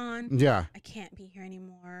going on. Yeah. I can't be here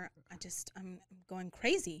anymore. I'm going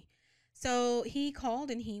crazy. So he called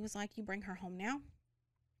and he was like, you bring her home now?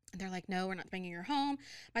 And they're like, no, we're not bringing her home.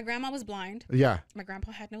 My grandma was blind. Yeah. My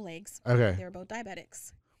grandpa had no legs. Okay. They were both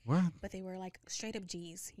diabetics. What? But they were like straight up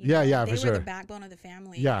G's. Yeah, yeah, for sure. They were the backbone of the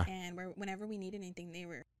family. Yeah. And whenever we needed anything, they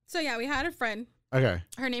were. So yeah, we had a friend. Okay.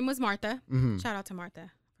 Her name was Martha. Mm-hmm. Shout out to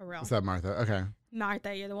Martha. For real. What's up, Martha? Okay.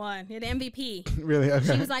 Martha, you're the one. You're the MVP. Really?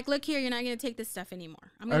 Okay. She was like, look here, you're not going to take this stuff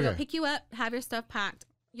anymore. I'm going to go pick you up, have your stuff packed.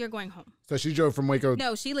 You're going home. So she drove from Waco?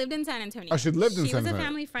 No, she lived in San Antonio. Oh, she lived in San Antonio. She was a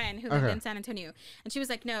family friend who lived in San Antonio. And she was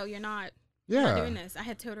like, no, you're not. Yeah. Not doing this. I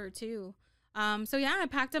had told her too. So yeah, I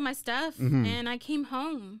packed up my stuff and I came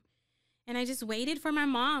home and I just waited for my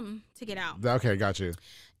mom to get out. Okay, got you.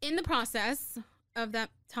 In the process of that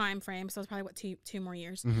time frame, so it was probably two more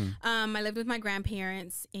years. I lived with my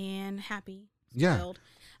grandparents and happy. Spoiled.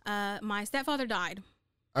 My stepfather died.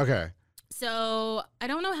 Okay. So I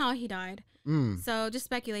don't know how he died. So just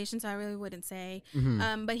speculation, so I really wouldn't say.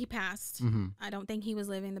 But he passed. I don't think he was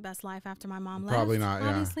living the best life after my mom left. Probably not,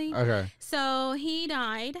 obviously. Yeah. Okay. So he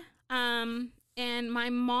died. And my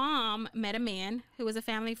mom met a man who was a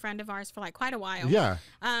family friend of ours for like quite a while. Yeah.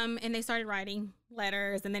 And they started writing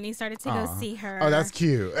letters, and then he started to go see her. Oh, that's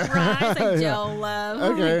cute. Right? It's like jail love.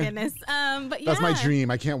 Oh Okay. my goodness. But yeah. That's my dream.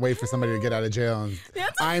 I can't wait for somebody to get out of jail. And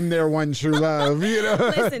I'm their one true love. You know.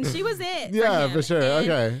 Listen, she was it. Yeah, for for sure. And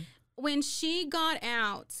okay. when she got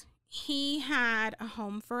out, he had a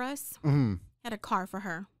home for us. Had a car for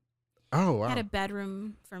her. Oh, wow. Had a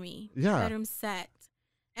bedroom for me. Yeah. Bedroom set.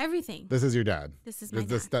 Everything. This is your dad. This is my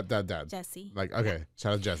This stepdad. Jesse. Like, okay.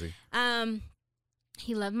 Shout out Jesse.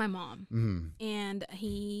 He loved my mom. And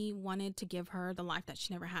he wanted to give her the life that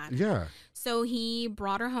she never had. Yeah. So he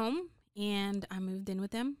brought her home and I moved in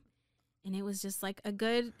with him. And it was just like a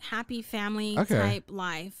good, happy family type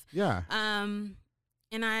life. Yeah.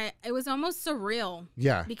 And it was almost surreal.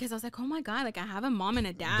 Yeah. Because I was like, oh my God, like I have a mom and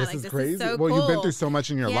a dad. This like is this crazy. is so well, cool. you've been through so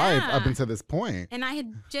much in your life up until this point. And I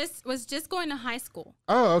was just going to high school.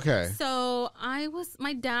 Oh, okay. So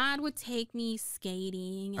my dad would take me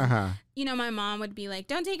skating. And, you know, my mom would be like,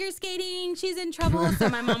 don't take her skating. She's in trouble. So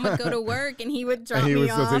my mom would go to work and he would drop me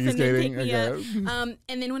off and then take me up.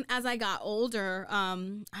 And then as I got older,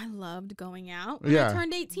 I loved going out when I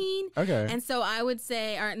turned 18. Okay. And so I would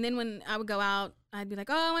say, and then when I would go out, I'd be like,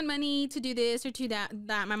 oh, I want money to do this or to that.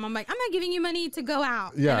 My mom like, I'm not giving you money to go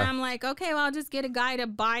out. Yeah. And I'm like, okay, well, I'll just get a guy to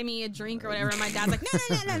buy me a drink or whatever. And my dad's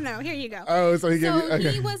like, no, here you go. Oh, so he gave you,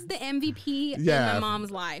 okay. He was the MVP in my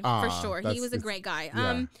mom's life, for sure. He was a great guy.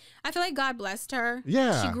 Yeah. I feel like God blessed her.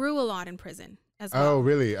 Yeah. She grew a lot in prison as well. Oh,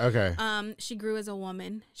 really? Okay. She grew as a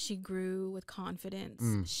woman. She grew with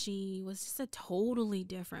confidence. She was just a totally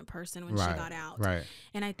different person when she got out. Right.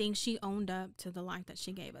 And I think she owned up to the life that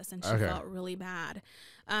she gave us, and she felt really bad.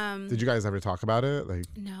 Did you guys ever talk about it? Like,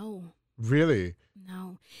 no. Really?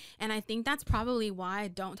 No. And I think that's probably why I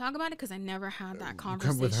don't talk about it, because I never had that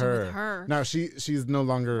conversation with her. Now, she's no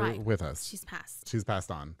longer with us. She's passed. She's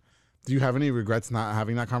passed on. Do you have any regrets not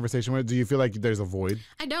having that conversation with her? Do you feel like there's a void?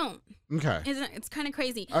 I don't. Okay. It's kind of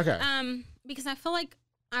crazy. Okay. Because I feel like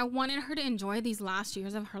I wanted her to enjoy these last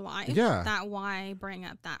years of her life. Yeah. That why bring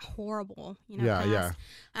up that horrible, Yeah,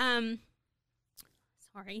 past.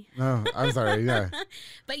 Sorry. No, I'm sorry. Yeah.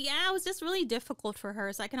 But yeah, it was just really difficult for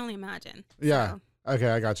her, so I can only imagine. Yeah. So. Okay,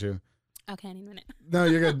 I got you. Okay, I need a minute. No,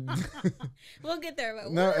 you're good. We'll get there.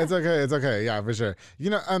 But no, it's okay. It's okay. Yeah, for sure.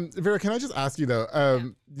 You know, Vera, can I just ask you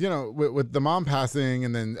though? You know, with the mom passing,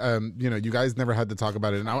 and then you know, you guys never had to talk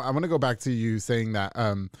about it, and I want to go back to you saying that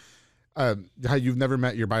how you've never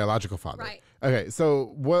met your biological father. Right. Okay,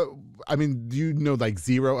 so I mean, do you know like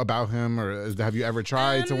zero about him, or have you ever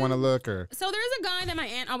tried to want to look? Or so there's a guy that my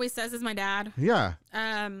aunt always says is my dad. Yeah.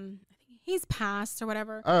 I think he's passed or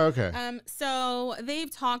whatever. Oh, okay. So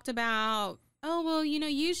they've talked about, oh, well, you know,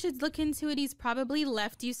 you should look into it. He's probably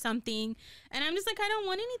left you something. And I'm just like, I don't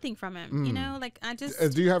want anything from him. You know, like I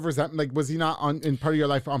just. Do you have resentment? Like, was he not in part of your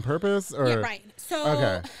life on purpose? Or? Yeah, right.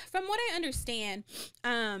 So from what I understand,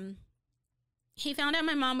 he found out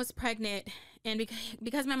my mom was pregnant. And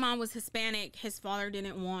because my mom was Hispanic, his father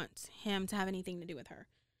didn't want him to have anything to do with her.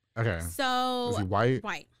 Okay. So. Was he white?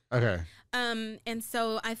 White. Okay. And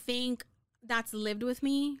so I think that's lived with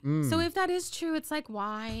me. So if that is true, it's like,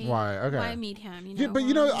 why? Okay. Why meet him? Yeah, but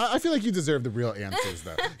I feel like you deserve the real answers,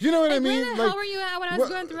 though. You know what I mean? Where the hell were you at when I was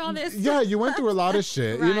going through all this? Yeah, you went through a lot of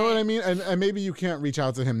shit. Right. You know what I mean? And maybe you can't reach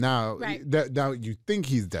out to him now. Right. Now you think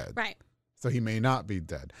he's dead. Right. So he may not be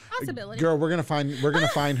dead. Possibility. Girl, we're gonna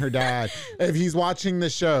find her dad. If he's watching the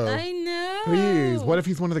show. I know. Please. What if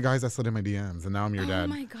he's one of the guys that slid in my DMs and now I'm your dad? Oh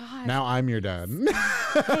my God. Now I'm your dad.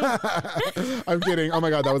 I'm kidding. Oh my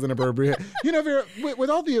God, that was inappropriate. You know, Vera, with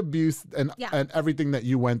all the abuse and everything that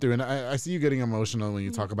you went through, and I see you getting emotional when you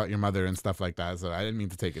talk about your mother and stuff like that. So I didn't mean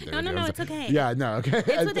to take it there. No, it's okay. Yeah, no, okay.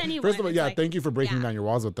 It's with anyone. First of all, thank you for breaking down your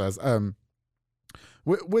walls with us.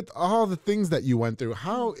 With all the things that you went through,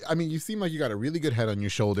 you seem like you got a really good head on your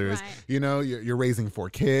shoulders. Right. You know, you're raising 4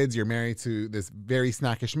 kids. You're married to this very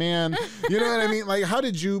snackish man. You know what I mean? Like, how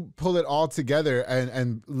did you pull it all together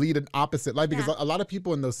and lead an opposite life? Because a lot of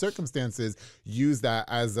people in those circumstances use that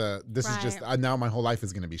as is just, now my whole life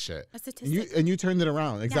is going to be shit. A statistic. And you turned it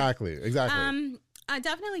around. Exactly. I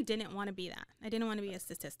definitely didn't want to be that. I didn't want to be a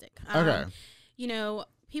statistic. Okay. You know,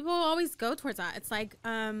 people always go towards that. It's like,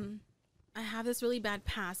 I have this really bad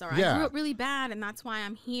past, or I grew up really bad, and that's why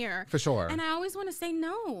I'm here. For sure. And I always want to say,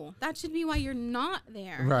 no, that should be why you're not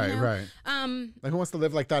there. Right, you know? right. Like, who wants to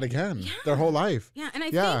live like that again? Their whole life. Yeah, and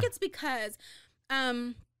I think it's because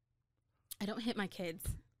I don't hit my kids.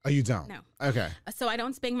 Oh, you don't? No. Okay. So I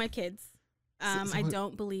don't spank my kids. I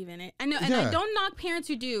don't believe in it. I know, and I don't knock parents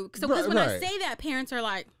who do. So because when I say that, parents are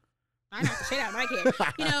like, I knock the shit out of my kid, or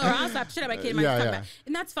I'll slap the shit out of my kid.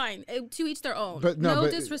 And that's fine. To each their own. But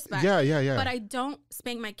no disrespect. Yeah. But I don't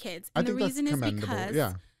spank my kids. And the reason is because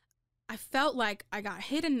I felt like I got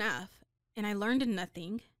hit enough and I learned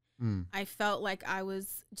nothing. I felt like I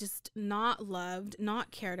was just not loved,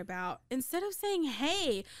 not cared about. Instead of saying,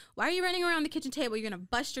 hey, why are you running around the kitchen table? You're going to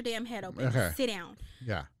bust your damn head open. Okay. Sit down.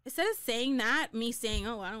 Yeah. Instead of saying that, me saying,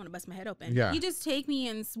 oh, I don't want to bust my head open. Yeah. You just take me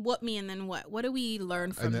and whoop me, and then what? What do we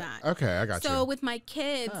learn from that? Okay, I got you. So with my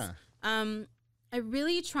kids, I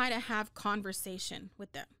really try to have conversation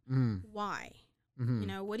with them. Why? You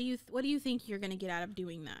know, what do you think you're going to get out of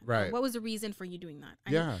doing that? Right. Or what was the reason for you doing that?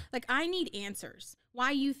 I need answers.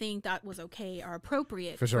 Why you think that was okay or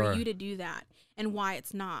appropriate for you to do that, and why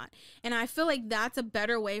it's not. And I feel like that's a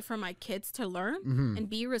better way for my kids to learn and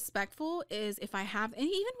be respectful, is if I have, and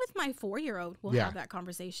even with my 4-year-old, we'll have that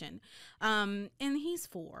conversation. And he's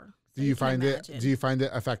 4. Do you find it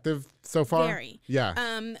effective so far? Very.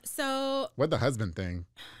 Yeah. So what the husband thing?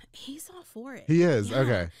 He's all for it. He is.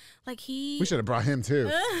 Okay. Like we should have brought him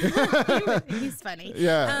too. He's funny.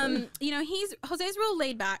 Yeah. You know, Jose's real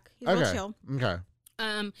laid back. He's real chill. Okay.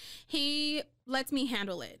 He lets me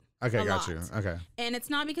handle it. Okay, got you. Okay. And it's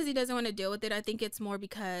not because he doesn't want to deal with it. I think it's more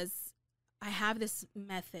because I have this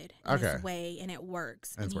method, this way, and it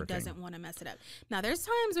works. And he doesn't want to mess it up. Now, there's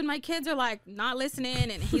times when my kids are like not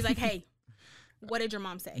listening, and he's like, hey, what did your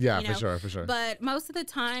mom say? Yeah, you know? for sure. But most of the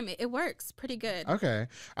time, it works pretty good. Okay.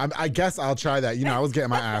 I guess I'll try that. You know, I was getting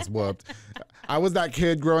my ass whooped. I was that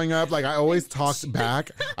kid growing up. Like, I always talked back.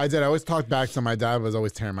 I always talked back, so my dad was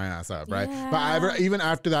always tearing my ass up, right? Yeah. But even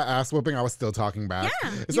after that ass whooping, I was still talking back.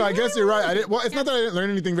 Yeah, so I guess you're right. It's not that I didn't learn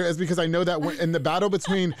anything. It's because I know that in the battle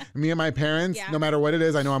between me and my parents, no matter what it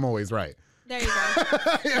is, I know I'm always right. There you go.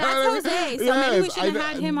 That's Jose. So maybe we should have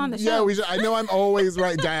had him on the show. Yeah, we should. I know I'm always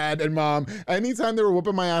right, Dad and Mom. Anytime they were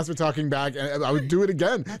whooping my ass for talking back, and I would do it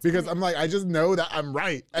again because I'm like, I just know that I'm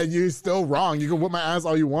right, and you're still wrong. You can whoop my ass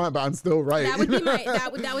all you want, but I'm still right. That would be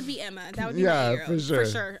that would be Emma. That would be my hero, for sure.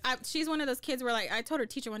 For sure. She's one of those kids where, like, I told her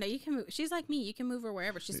teacher one day, you can move. She's like me. You can move her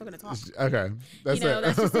wherever. She's still gonna talk. Okay, that's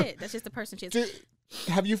that's just it. That's just the person she is.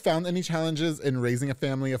 Have you found any challenges in raising a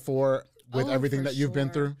family of 4 with everything that you've been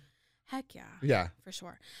through? Heck yeah. Yeah. For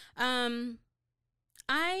sure. When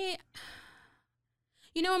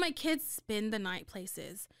my kids spend the night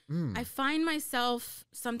places, I find myself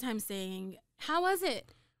sometimes saying, how was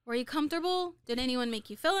it? Were you comfortable? Did anyone make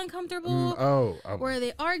you feel uncomfortable? Were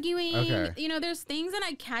they arguing? Okay. You know, there's things that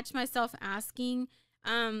I catch myself asking.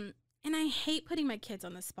 And I hate putting my kids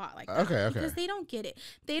on the spot like that. Okay. Because they don't get it.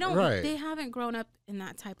 They don't. Right. They haven't grown up in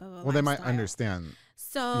that type of a lifestyle. They might understand.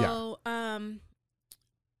 So,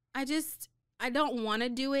 I don't want to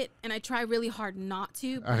do it, and I try really hard not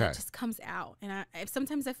to, but it just comes out. And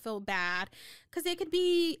sometimes I feel bad because it could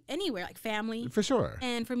be anywhere, like family. For sure.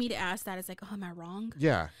 And for me to ask that, it's like, oh, am I wrong?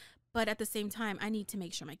 Yeah. But at the same time, I need to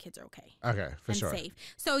make sure my kids are okay. Okay, for sure. And safe.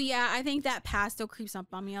 So, yeah, I think that past still creeps up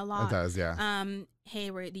on me a lot. It does, yeah. Hey,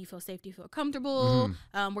 do you feel safe? Do you feel comfortable?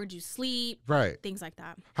 Where'd you sleep? Right. Things like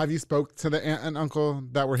that. Have you spoke to the aunt and uncle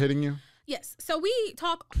that were hitting you? Yes. So we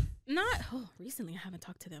talk, recently I haven't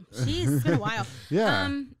talked to them. Jeez, it's been a while. Yeah.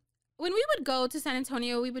 when we would go to San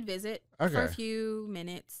Antonio, we would visit for a few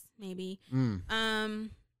minutes, maybe.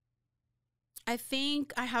 I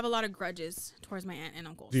think I have a lot of grudges towards my aunt and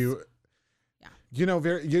uncles. Do you? Yeah. You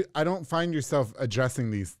know, I don't find yourself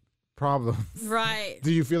addressing these problems. Right.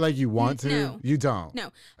 Do you feel like you want to? No. You don't? No.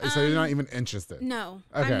 So you're not even interested? No,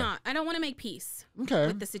 okay. I'm not. I don't want to make peace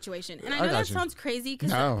with the situation. And I know that sounds crazy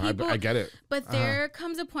because I get it. But there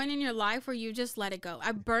comes a point in your life where you just let it go.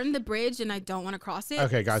 I burned the bridge and I don't want to cross it.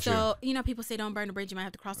 Okay, gotcha. So, you know, people say don't burn the bridge. You might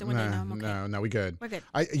have to cross it one day. No, I'm okay. No, we good. We're good.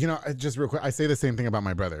 Just real quick, I say the same thing about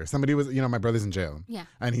my brother. Somebody was, my brother's in jail. Yeah.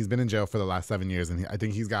 And he's been in jail for the last 7 years. And I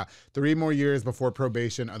think he's got 3 more years before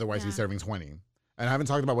probation. Otherwise, he's serving 20. And I haven't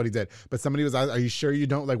talked about what he did, but somebody was, are you sure you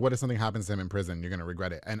don't, like, what if something happens to him in prison? You're going to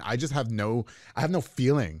regret it. And I just have no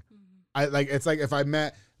feeling. It's like if I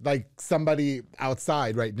met like somebody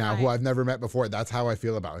outside right now who I've never met before, that's how I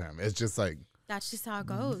feel about him. It's just like, that's just how it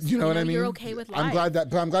goes. You know what I mean? You're okay with life. I'm glad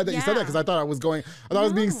that you said that because I thought I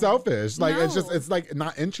was being selfish. Like it's like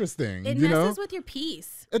not interesting. It messes with your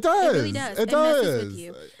peace. It does. It really does. It messes with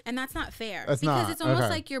you, and that's not fair. It's because not. It's almost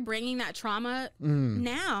like you're bringing that trauma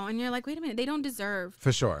now, and you're like, wait a minute, they don't deserve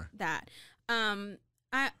for sure that.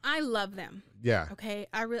 I love them. Yeah. Okay.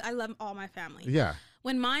 I love all my family. Yeah.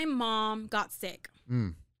 When my mom got sick,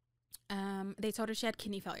 they told her she had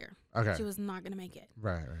kidney failure. Okay. She was not going to make it.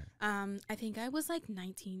 Right. I think I was like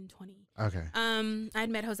 19, 20. Okay. I had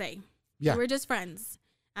met Jose. Yeah. We were just friends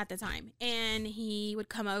at the time. And he would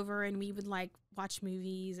come over and we would like watch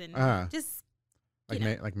movies and just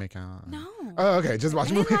make out. No. Oh, okay. Just watch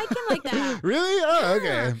movies. I didn't like him like that. Really? Oh,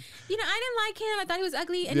 okay. I didn't like him. I thought he was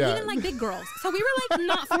ugly, and he didn't like big girls. So we were like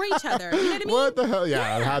not for each other. You know what I mean? What the hell?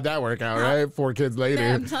 Yeah. How'd that work out? Right? 4 kids later.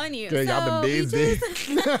 I'm telling you. Okay, y'all been babes, we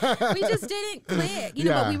just didn't click.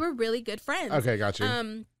 But we were really good friends. Okay, got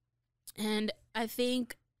you. And I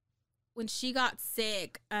think when she got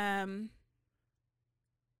sick, it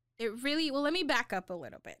really. Well, let me back up a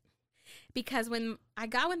little bit. Because when I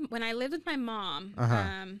lived with my mom,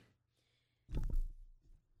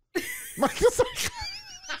 Michael's like,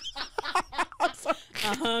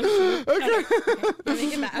 okay. Let me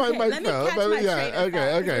get back. My mic let me fell. catch my train of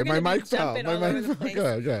thought. Okay. My mic fell.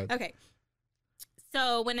 Good. Okay.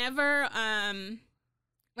 So whenever I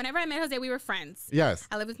met Jose, we were friends. Yes.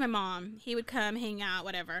 I lived with my mom. He would come, hang out,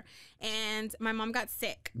 whatever. And my mom got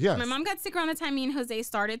sick. Yes. My mom got sick around the time me and Jose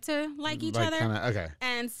started to like each other. Okay.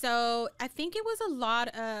 And so I think it was a lot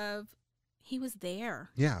of, he was there.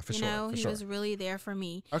 Yeah, for sure. He was really there for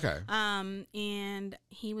me. Okay. And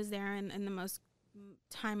he was there in the most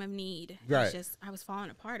time of need. Right. I was falling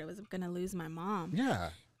apart. I was going to lose my mom. Yeah.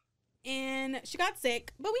 And she got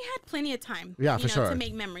sick, but we had plenty of time, to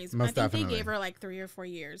make memories. Most I think definitely. they gave her like 3 or 4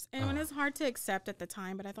 years. And it was hard to accept at the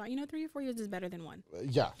time, but I thought, 3 or 4 years is better than 1.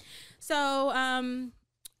 Yeah. So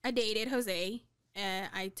I dated Jose.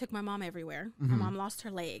 I took my mom everywhere. My mom lost her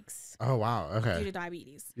legs. Oh, wow. Okay. Due to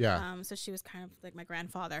diabetes. Yeah. So she was kind of like my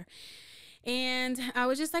grandfather. And I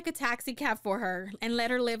was just like a taxi cab for her and let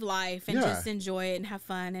her live life and just enjoy it and have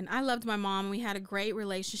fun. And I loved my mom. We had a great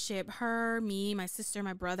relationship. Her, me, my sister,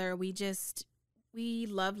 my brother, we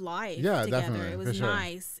loved life together. Definitely, it was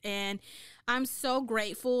nice. And I'm so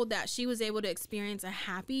grateful that she was able to experience a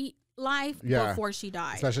happy life before she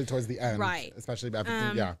died. Especially towards the end. Right. Especially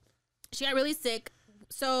after, She got really sick.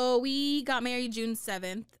 So we got married June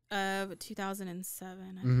 7th of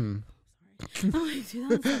 2007.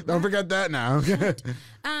 Don't forget that now.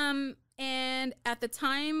 And at the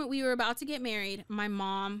time we were about to get married, my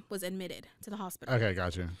mom was admitted to the hospital. Okay,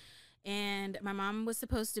 gotcha. And my mom was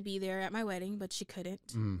supposed to be there at my wedding, but she couldn't.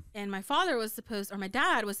 And my dad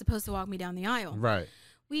was supposed to walk me down the aisle. Right.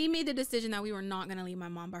 We made the decision that we were not going to leave my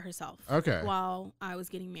mom by herself. Okay. While I was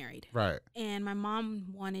getting married. Right. And my mom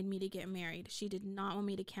wanted me to get married. She did not want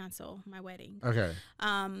me to cancel my wedding. Okay.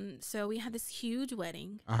 So we had this huge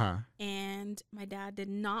wedding. And my dad did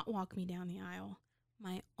not walk me down the aisle.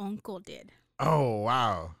 My uncle did. Oh,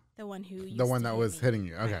 wow. The one that was hitting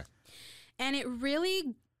you. Okay. Right. And it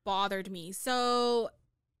really bothered me. So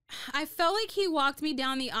I felt like he walked me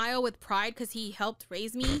down the aisle with pride because he helped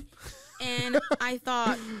raise me. And I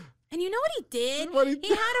thought, and you know what he did? He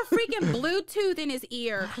had a freaking Bluetooth in his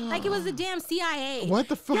ear. Like it was the damn CIA. What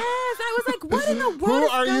the fuck? Yes. I was like, what in the world Who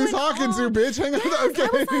are you talking to, bitch? Hang on. Okay. I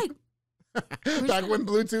was like, back when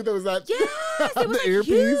Bluetooth, it was that. Yes, it was the like earpiece.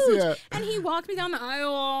 huge. Yeah. And he walked me down the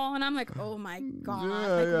aisle, and I'm like, oh my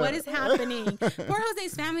God, what is happening? Poor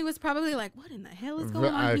Jose's family was probably like, what in the hell is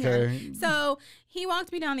going on here? So he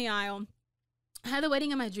walked me down the aisle. I had the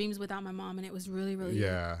wedding of my dreams without my mom, and it was really, really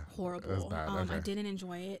horrible. It was bad. I didn't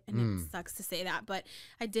enjoy it, and it sucks to say that, but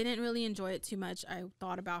I didn't really enjoy it too much. I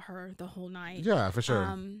thought about her the whole night. Yeah, for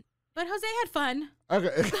sure. But Jose had fun.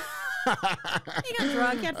 Okay. He got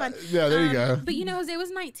drunk. He had fun. Yeah, there you go. But Jose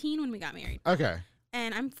was 19 when we got married. Okay.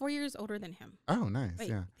 And I'm 4 years older than him. Oh, nice. Wait,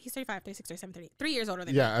 yeah. He's 35, 36, 37, 38. 3 years older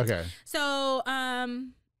than me. Yeah, okay. So,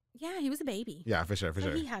 yeah, he was a baby. Yeah, for sure.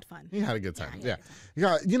 He had fun. He had a good time. Yeah.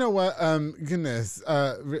 You know what? Goodness.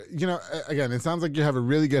 Again, it sounds like you have a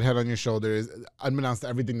really good head on your shoulders, unbeknownst to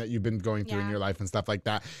everything that you've been going through in your life and stuff like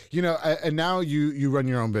that. And now you run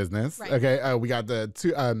your own business. Right. Okay. We got the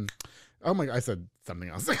two. Oh my! I said something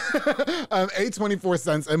else. 824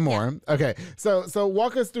 cents and more. Yeah. Okay. So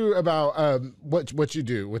walk us through about what you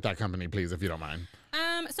do with that company, please, if you don't mind.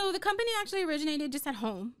 So the company actually originated just at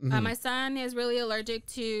home. Mm-hmm. My son is really allergic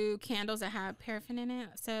to candles that have paraffin in it.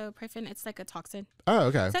 So paraffin, it's like a toxin. Oh,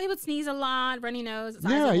 okay. So he would sneeze a lot, runny nose,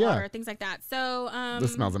 eyes of water, things like that. So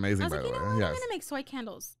this smells amazing, by the way. I'm gonna make soy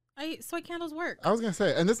candles. Soy candles work. I was gonna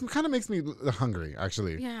say, and this kind of makes me hungry,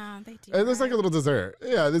 actually. Yeah, they do. It looks like a little dessert.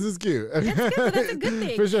 Yeah, this is cute. That's good, but that's a good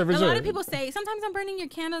thing. For sure. A lot of people say, sometimes I'm burning your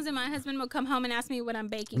candles, and my husband will come home and ask me what I'm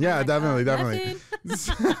baking. Yeah, like, definitely. It's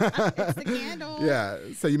the candle. Yeah,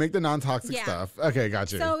 so you make the non-toxic stuff. Okay,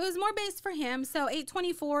 got you. So it was more based for him. So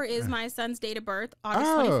 8/24 is my son's date of birth,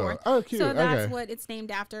 August 24th. Oh, cute. So that's what it's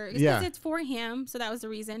named after. It's because it's for him, so that was the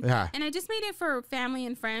reason. Yeah. And I just made it for family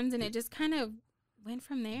and friends, and it just kind of went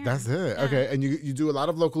from there. That's it. Yeah. Okay. And you do a lot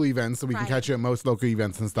of local events, so we can catch you at most local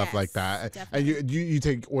events and stuff like that. Definitely. And you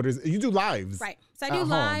take orders. You do lives. Right. So I do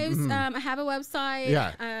lives. Mm-hmm. I have a website.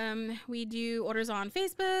 Yeah. We do orders on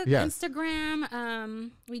Facebook,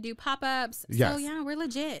 Instagram. We do pop-ups. Yes. So yeah, we're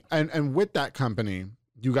legit. And with that company,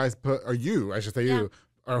 you guys you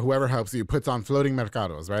or whoever helps you puts on floating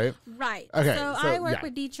mercados, right? Right. Okay. So I work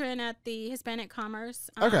with Dietrich at the Hispanic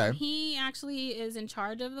Commerce. Okay. He actually is in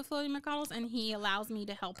charge of the floating mercados, and he allows me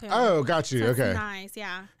to help him. Oh, got you. So okay. It's nice.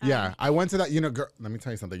 Yeah. Yeah. I went to that. Girl, let me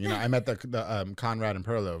tell you something. I met the Conrad and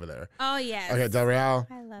Perla over there. Oh yes. Okay, Del Real.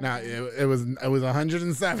 I love now it was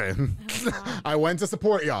 107. Oh, I went to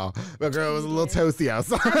support y'all. The girl was a little toasty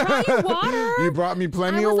outside. I brought you water. You brought me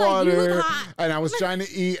plenty of water, you look hot. And I was trying to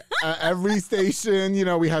eat at every station.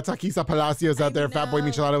 We had Taquisa Palacios out there, Fat Boy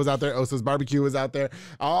Michelada was out there, Osa's Barbecue was out there.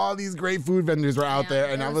 All these great food vendors were out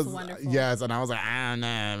there, and I was wonderful. Yes, and I was like, I don't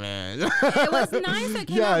know, man. It was nice. It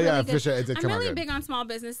came out really good. For sure. It did come out I'm really good. big on small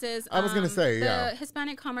businesses. I was gonna say, the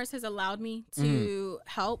Hispanic Commerce has allowed me to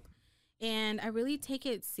help, and I really take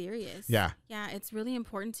it serious. Yeah, it's really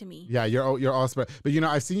important to me. Yeah, you're all but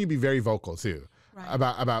I've seen you be very vocal too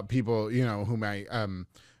about people who might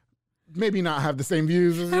maybe not have the same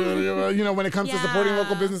views as when it comes to supporting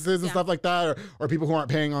local businesses and stuff like that, or people who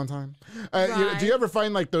aren't paying on time. Do you ever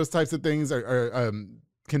find like those types of things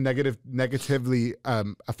can negatively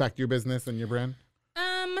affect your business and your brand?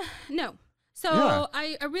 No. So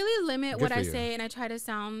I really limit what I say, and I try to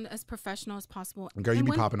sound as professional as possible. Girl, you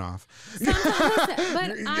be popping off.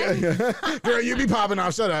 Girl, you be popping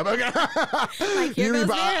off. Shut up. Okay. Like, here goes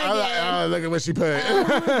Vera again. Look at what she put.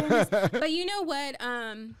 But you know what?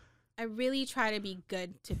 I really try to be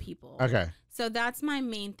good to people. Okay. So that's my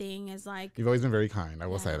main thing is like... You've always been very kind. I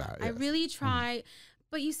will say that. Yes. I really try...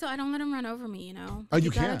 But I don't let them run over me, Oh, you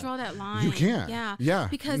gotta can't. draw that line. You can't. Yeah. Yeah.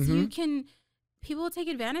 Because people will take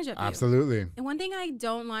advantage of you. Absolutely. And one thing I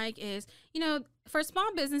don't like is, for small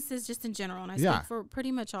businesses just in general, and I speak for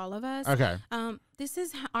pretty much all of us. Okay. This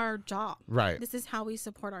is our job. Right. This is how we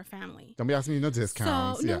support our family. Don't be asking me no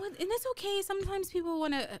discounts. So, and it's okay. Sometimes people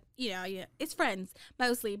want to, it's friends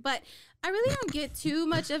mostly, but I really don't get too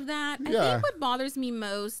much of that. I think what bothers me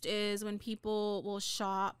most is when people will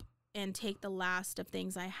shop and take the last of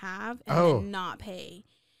things I have and then not pay.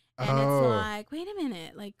 And it's like, wait a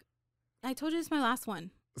minute, like, I told you this is my last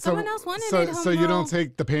one. Someone else wanted it. So you don't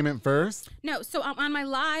take the payment first? No. So on my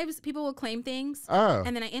lives, people will claim things. Oh.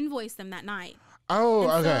 And then I invoice them that night. Oh,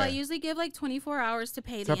 and okay. So I usually give like 24 hours to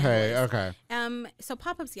pay the invoice. Okay. So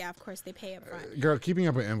pop-ups, of course, they pay up front. Girl, keeping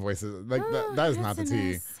up with invoices, like that is not the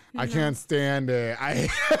tea. I can't stand it.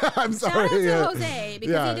 I'm sorry. Shout out to Jose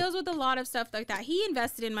because he deals with a lot of stuff like that. He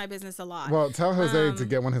invested in my business a lot. Well, tell Jose to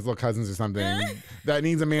get one of his little cousins or something that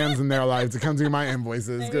needs a man's in their life to come do my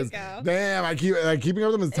invoices. Because damn, keeping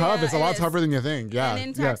up with them is tough. It's a lot tougher than you think. Yeah.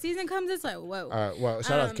 And then tax season comes, it's like whoa. Well,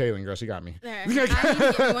 shout out to Kaylin, girl. She got me. There. I need to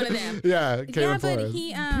get me one of them. Yeah, Kaylin but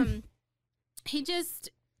he just,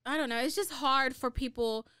 I don't know. It's just hard for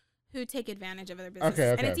people who take advantage of other businesses.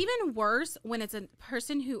 Okay. And it's even worse when it's a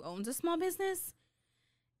person who owns a small business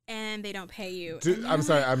and they don't pay you. I'm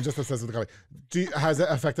sorry. I'm just obsessed with the company. Has it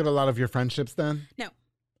affected a lot of your friendships then? No.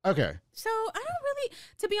 Okay. So I don't really,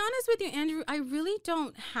 to be honest with you, Andrew, I really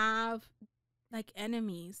don't have like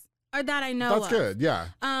enemies. Or that I know That's of. good, yeah.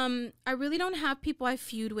 I really don't have people I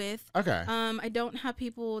feud with. Okay. I don't have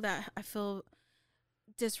people that I feel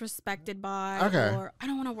disrespected by, or I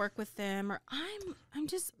don't want to work with them, or I'm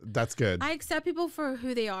just. That's good. I accept people for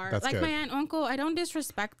who they are. That's like good. my aunt, uncle, I don't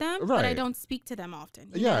disrespect them, Right. but I don't speak to them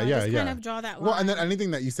often. Yeah. Kind of draw that line. Well, and then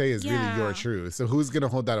anything that you say is really your truth. So who's gonna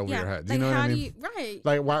hold that over your head? Do you know what I mean? Right.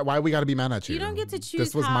 Like why we got to be mad at you? You don't get to choose.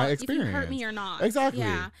 This was my experience. If you hurt me or not. Exactly.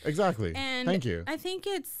 Yeah. Exactly. And thank you. I think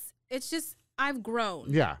it's just I've grown.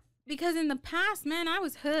 Yeah. Because in the past, man, I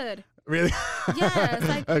was hood. Really? Yes.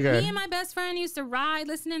 Like okay. me and my best friend used to ride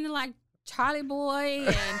listening to like Charlie Boy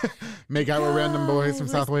and make out with random boys from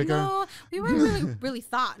South Waco. No, we weren't really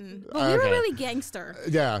thoughtin', but we were really gangster.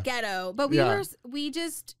 Yeah, ghetto. But we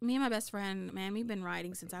just me and my best friend, man, we've been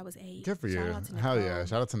riding since I was 8. Good for Shout you. out to Hell yeah!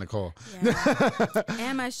 Shout out to Nicole. Yeah.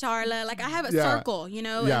 And my Charlotte. Like I have a circle, you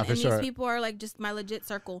know, and for sure. these people are like just my legit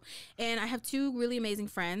circle. And I have 2 really amazing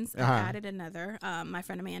friends. I added another, my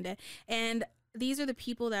friend Amanda, and these are the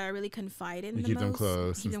people that I really confide in. You keep them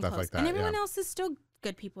close and stuff like that. And everyone else is still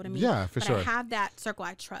good people to me. Yeah, for sure. I have that circle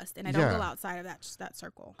I trust, and I don't go outside of that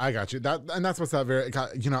circle. I got you. That's what's up.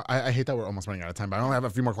 I hate that we're almost running out of time, but I only have a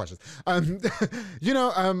few more questions. I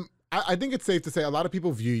think it's safe to say a lot of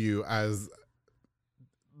people view you as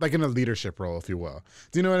like in a leadership role, if you will.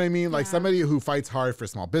 Do you know what I mean? Like somebody who fights hard for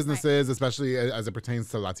small businesses, especially as it pertains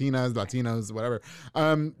to Latinos, whatever.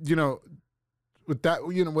 With that,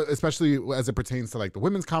 especially as it pertains to like the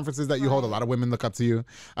women's conferences that you hold, a lot of women look up to you.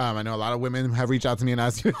 I know a lot of women have reached out to me and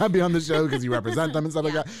asked you to be on the show because you represent them and stuff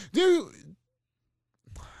like that.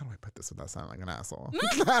 How do I put this without sounding like an asshole?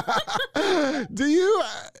 Do you?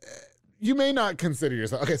 You may not consider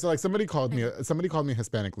yourself okay. So like somebody called me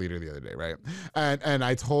Hispanic leader the other day, right? And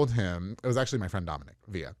I told him it was actually my friend Dominic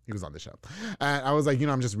Villa. He was on the show, and I was like,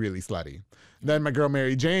 I'm just really slutty. Then my girl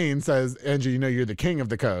Mary Jane says, Andrew, you're the king of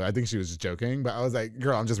the code. I think she was just joking, but I was like,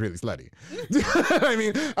 girl, I'm just really slutty. I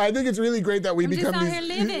mean, I think it's really great that we become just out these. Here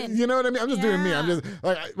living. You know what I mean? I'm just doing me. I'm just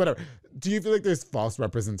like whatever. Do you feel like there's false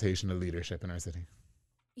representation of leadership in our city?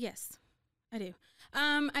 Yes, I do.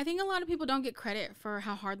 I think a lot of people don't get credit for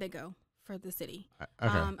how hard they go for the city.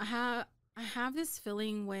 Okay. I have this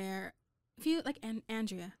feeling where if you like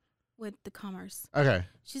Andrea with the commerce. Okay.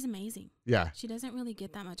 She's amazing. Yeah. She doesn't really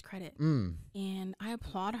get that much credit. And I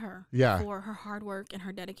applaud her for her hard work and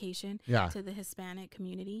her dedication to the Hispanic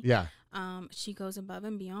community. Yeah. She goes above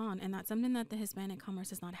and beyond, and that's something that the Hispanic commerce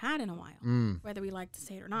has not had in a while, whether we like to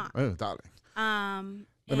say it or not. Oh, darling.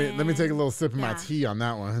 Let me take a little sip of my tea on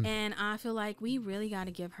that one. And I feel like we really got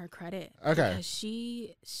to give her credit. Okay. Because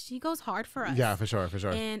she goes hard for us. Yeah, for sure.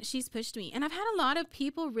 And she's pushed me. And I've had a lot of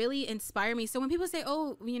people really inspire me. So when people say,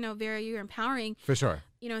 oh, Vera, you're empowering. For sure.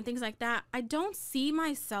 And things like that, I don't see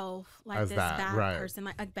myself like as this that, bad person,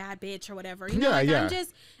 like a bad bitch or whatever.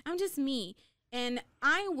 I'm just me. And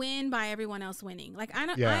I win by everyone else winning. Like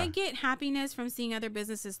I get happiness from seeing other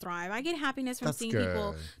businesses thrive. I get happiness from seeing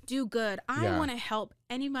people do good. I want to help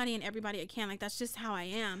anybody and everybody I can. Like that's just how I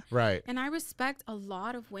am. Right. And I respect a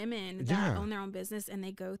lot of women that own their own business and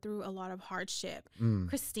they go through a lot of hardship.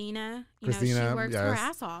 Christina, she works her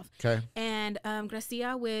ass off. Okay. And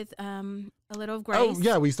Gracia with A Little of Grace. Oh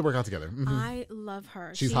yeah, we used to work out together. I love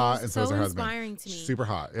her. She's hot, and so is her husband. Inspiring to me. She's super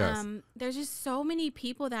hot. Yes. There's just so many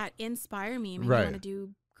people that inspire me and make me want to do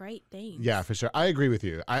great things. Yeah, for sure. I agree with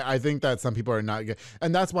you. I think that some people are not good,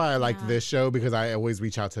 and that's why I like this show because I always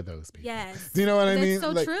reach out to those people. Yes. Do you know what I mean? It's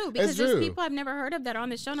so true because there's people I've never heard of that are on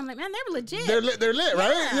the show, and I'm like, man, they're legit. They're lit,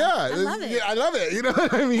 right? Yeah. I love it. Yeah, I love it. You know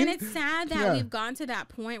what I mean? And it's sad that we've gone to that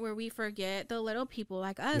point where we forget the little people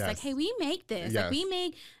like us. Yes. Like, hey, we make this. Yes. Like, we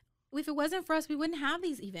make. If it wasn't for us, we wouldn't have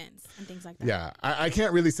these events and things like that. Yeah, I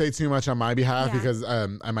can't really say too much on my behalf because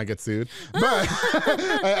I might get sued. But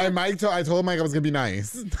I told Mike I was gonna be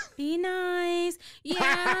nice. Be nice,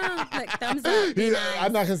 yeah. Like thumbs up. Be nice.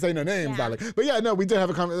 I'm not gonna say no names, darling. But yeah, no, we did have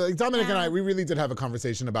a conversation. Dominic and I, we really did have a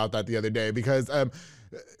conversation about that the other day because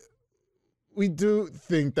we do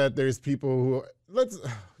think that there's people who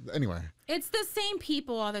anyway. It's the same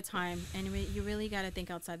people all the time, and you really got to think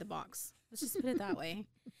outside the box. Let's just put it that way.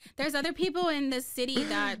 There's other people in this city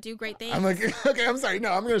that do great things. I'm like, okay, I'm sorry. No,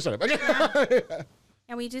 I'm going to shut up. Okay. Yeah.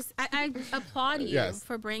 And I applaud you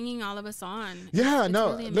for bringing all of us on. Yeah, it's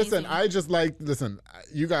no, really listen,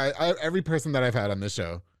 you guys, every person that I've had on this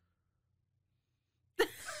show.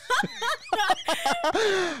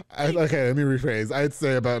 Okay, let me rephrase. I'd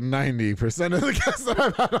say about 90% of the guests that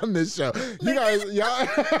I've had on this show. You guys,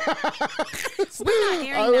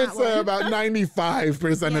 I would say about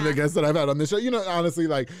 95% of the guests that I've had on this show. Honestly,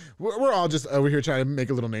 like we're all just over here trying to make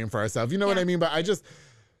a little name for ourselves. You know what I mean? But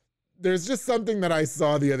there's just something that I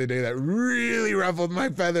saw the other day that really ruffled my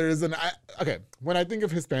feathers. And when I think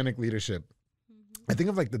of Hispanic leadership, I think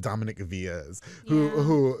of like the Dominic Villas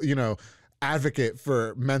who, you know, advocate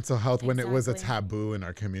for mental health when it was a taboo in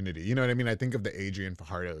our community. You know what I mean? I think of the Adrian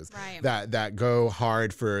Fajardos that go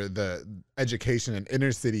hard for the education and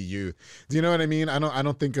inner city youth. Do you know what I mean? I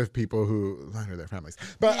don't think of people who line their families,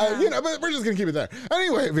 but you know, but we're just gonna keep it there.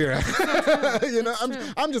 Anyway, Vera, you know,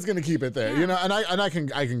 I'm just gonna keep it there. You know, and I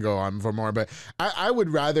can go on for more, but I would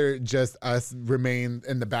rather just us remain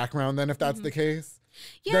in the background then if that's the case.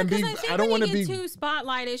 Yeah, because I don't want to be too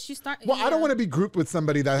spotlighted. I don't want to be grouped with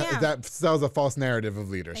somebody that sells a false narrative of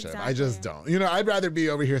leadership. Exactly. I just don't. You know, I'd rather be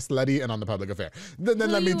over here slutty and on the public affair than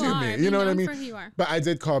let me do me. You know what I mean? But I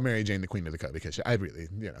did call Mary Jane the queen of the cut because I really,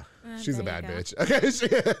 you know, she's a bad bitch. Okay, she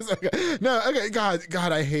is. Okay. No, okay.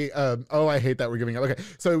 God, I hate. I hate that we're giving up. Okay,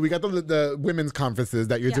 so we got the women's conferences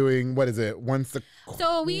that you're doing. What is it? Once a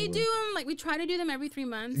So we do them we try to do them every 3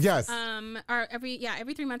 months. Yes. Or every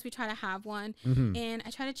 3 months we try to have one. And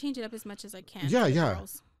I try to change it up as much as I can. Yeah.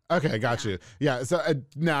 Girls. Okay, got you. Yeah, so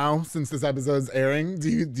now, since this episode's airing, do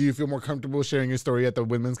you feel more comfortable sharing your story at the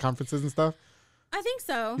women's conferences and stuff? I think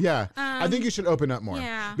so. Yeah, I think you should open up more.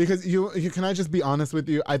 Yeah. Because you can I just be honest with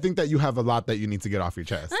you? I think that you have a lot that you need to get off your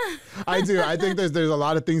chest. I do. I think there's a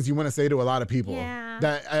lot of things you want to say to a lot of people. Yeah.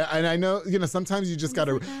 And I know, you know, sometimes you just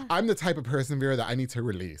gotta. I'm the type of person, Vera, that I need to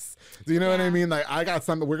release. Do you know what I mean? Like, I got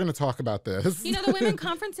something. We're gonna talk about this. You know, the women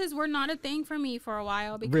conferences were not a thing for me for a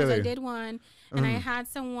while because I did one, and I had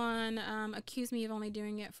someone accuse me of only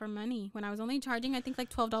doing it for money when I was only charging, I think, like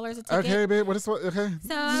 $12 a ticket. Okay, babe. Okay.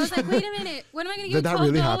 So I was like, wait a minute, what am I gonna get? Did that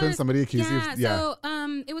really happen? Somebody accused you? Yeah. So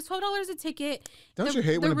it was $12 a ticket. Don't you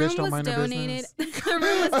hate when a bitch don't mind their business? The room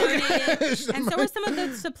was donated, and so were some of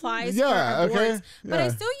the supplies for our boards. But I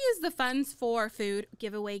still use the funds for food,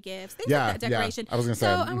 giveaway gifts, things like that, decoration. I was gonna say.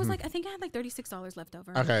 So I was like, I think I had like $36 left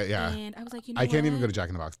over. Okay, yeah. And I was like, you know, I can't even go to Jack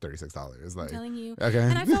in the Box. $36. Like, I'm telling you. Okay.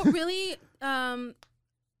 And I felt really,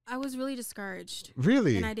 I was really discouraged.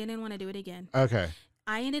 Really? And I didn't want to do it again. Okay.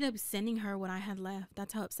 I ended up sending her what I had left.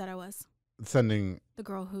 That's how upset I was. Sending the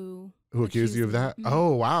girl who accused you of that? Mm-hmm.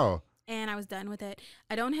 Oh, wow. And I was done with it.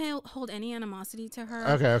 I don't hold any animosity to her.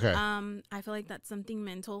 Okay. I feel like that's something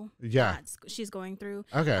mental. Yeah. That she's going through.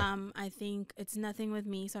 Okay. I think it's nothing with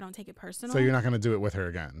me, so I don't take it personal. So you're not going to do it with her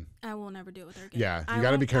again? I will never do it with her again. Yeah. You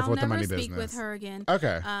got to be careful with the money business. I'll never speak with her again.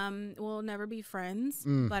 Okay. We'll never be friends,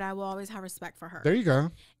 but I will always have respect for her. There you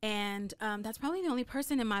go. And that's probably the only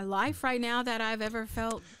person in my life right now that I've ever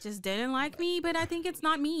felt just didn't like me, but I think it's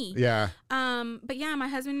not me. Yeah. But yeah, my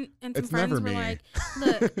husband and some friends were like,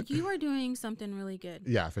 look, you are doing something really good.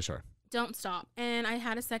 Yeah, for sure. Don't stop. And I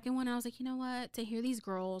had a second one. I was like, you know what? To hear these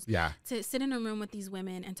girls, to sit in a room with these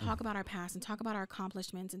women and talk about our past and talk about our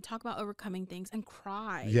accomplishments and talk about overcoming things and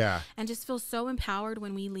cry. Yeah. And just feel so empowered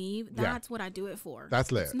when we leave. That's what I do it for.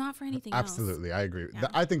 That's lit. It's not for anything Absolutely. else. I agree. Yeah.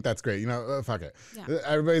 I think that's great. You know, fuck it. Yeah.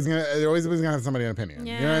 They're always going to have somebody an opinion.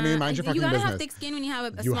 Yeah. You know what I mean? Mind your fucking business. You gotta have thick skin when you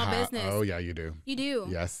have a small business. Oh, yeah, you do. You do.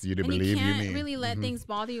 Yes, you do. And Believe you me. You can't really let things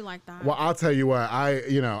bother you like that. Well, I'll tell you what.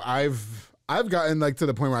 I've gotten like to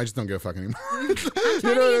the point where I just don't give a fuck anymore. You know what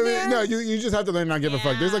I mean? No, you just have to learn not to give a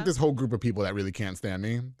fuck. There's like this whole group of people that really can't stand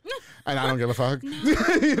me, and I don't give a fuck. You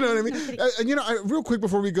know what I mean? And you know, real quick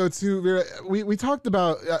before we go to Vera, we talked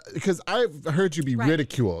about because I've heard you be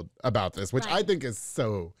ridiculed about this, which I think is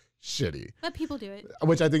so shitty. But people do it.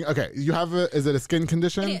 Which I think, you have is it a skin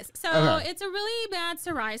condition? It is. So it's a really bad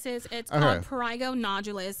psoriasis. It's called prurigo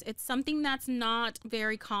nodulus. It's something that's not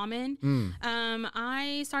very common.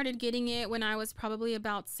 I started getting it when I was probably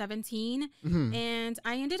about 17. And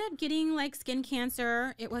I ended up getting like skin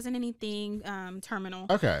cancer. It wasn't anything terminal.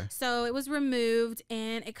 Okay. So it was removed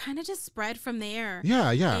and it kind of just spread from there.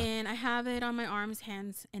 Yeah. And I have it on my arms,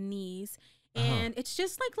 hands, and knees. And it's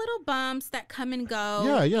just like little bumps that come and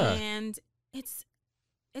go. Yeah. And it's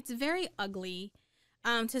very ugly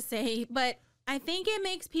to say, but I think it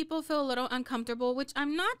makes people feel a little uncomfortable, which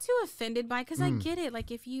I'm not too offended by because I get it.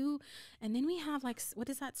 Like and then we have like, what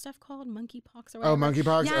is that stuff called? Monkeypox or whatever. Oh,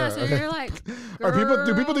 monkeypox? Yeah, so you're like,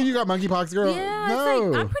 do people think you got monkeypox, girl? Yeah, no.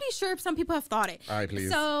 It's like, I'm pretty sure some people have thought it. All right,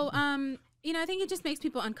 please. So, you know, I think it just makes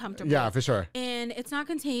people uncomfortable. Yeah, for sure. And it's not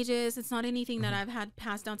contagious. It's not anything that I've had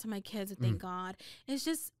passed down to my kids, thank God. It's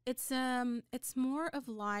just, it's more of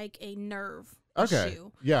like a nerve issue.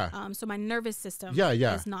 Yeah. So my nervous system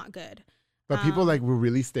is not good. But people like will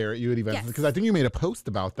really stare at you at events because I think you made a post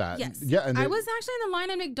about that. Yes. Yeah. And I was actually in the line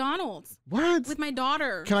at McDonald's. What? With my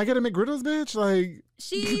daughter. Can I get a McGriddles, bitch? Like,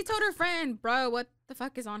 She told her friend, bro, what the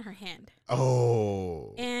fuck is on her hand?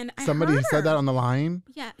 Oh. And somebody said that on the line?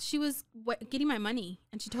 Yeah, she was getting my money,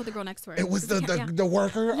 and she told the girl next to her. It was the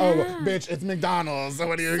worker? Yeah. Oh, bitch, it's McDonald's. So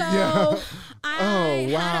what do you... I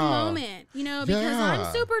had a moment, because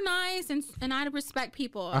I'm super nice, and I respect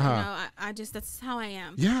people. I just, that's how I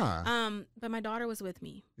am. Yeah. But my daughter was with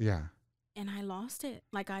me. Yeah. And I lost it.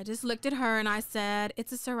 Like, I just looked at her and I said,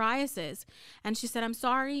 it's a psoriasis. And she said, I'm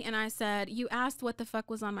sorry. And I said, you asked what the fuck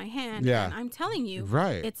was on my hand. Yeah. And I'm telling you,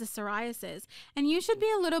 right. It's a psoriasis. And you should be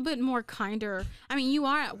a little bit more kinder. I mean, you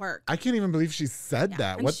are at work. I can't even believe she said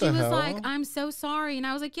that. And what the hell? She was like, I'm so sorry. And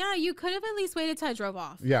I was like, yeah, you could have at least waited till I drove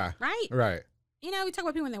off. Yeah. Right? Right. We talk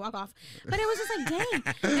about people when they walk off, but it was just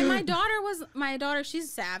like, dang. And my daughter,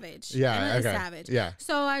 she's savage. Yeah, Emma is okay. savage. Yeah.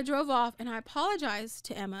 So I drove off and I apologized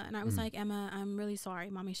to Emma, and I was like, Emma, I'm really sorry.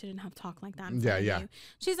 Mommy shouldn't have talked like that in front of you.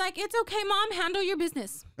 She's like, it's okay, Mom. Handle your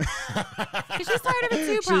business. She's tired of it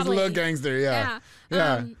too, probably. She's a little gangster. Yeah.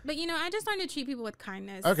 But I just learned to treat people with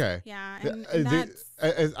kindness. Okay. Yeah. And that's...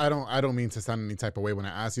 I don't mean to sound any type of way when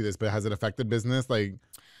I ask you this, but has it affected business? Like.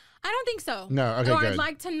 I don't think so. No, okay, or good. I'd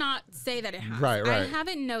like to not say that it has. Right. I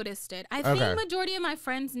haven't noticed it. I think majority of my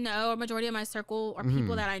friends know, or majority of my circle, or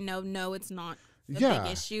people that I know it's not a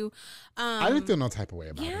big issue. I would feel no type of way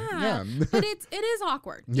about it. Yeah. But it is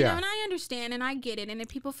awkward. You know, and I understand and I get it. And if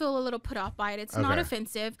people feel a little put off by it, it's not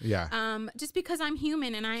offensive. Yeah. Just because I'm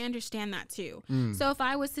human and I understand that too. So if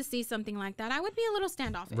I was to see something like that, I would be a little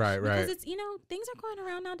standoffish. Right. Because it's, things are going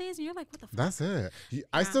around nowadays and you're like, what the fuck? That's it.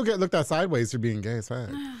 I still get looked at sideways for being gay as fuck.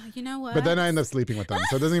 You know what? But then I end up sleeping with them.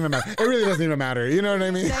 So it doesn't even matter. It really doesn't even matter. You know what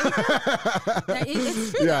I mean?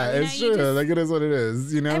 It's true. Yeah, it's true. Like it is what it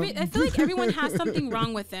is, I feel like everyone has something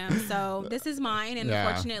wrong with them. So this is mine. And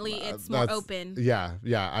unfortunately, it's more open. Yeah.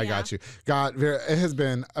 I got you. God, Vera, it has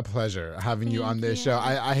been a pleasure having you on this show.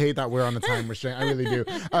 I hate that we're on a time restraint. I really do.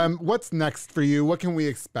 What's next for you? What can we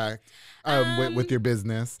expect with your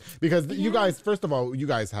business? Because you guys, first of all, you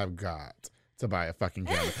guys have got to buy a fucking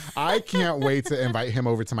candle. I can't wait to invite him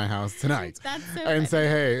over to my house tonight and say,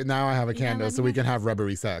 hey, now I have a candle so we can have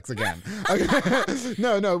rubbery sex again. Okay.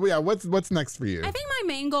 No, yeah. What's next for you? I think my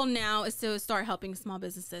main goal now is to start helping small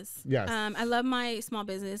businesses. Yes. I love my small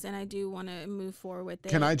business and I do want to move forward with it.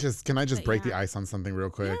 Can I just break the ice on something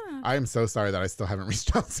real quick? Yeah. I am so sorry that I still haven't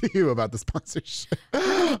reached out to you about the sponsorship.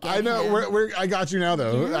 I know I got you now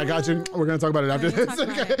though. Yeah. I got you. We're gonna talk about it after this.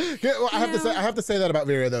 Okay. Well, I have to say that about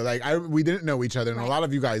Vera though. Like we didn't know each other, and a lot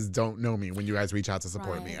of you guys don't know me when you guys reach out to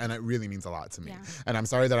support me, and it really means a lot to me. Yeah. And I'm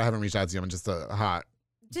sorry that I haven't reached out to you. I'm just a hot,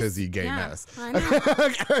 busy gay mess. I know.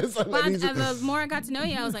 The more I got to know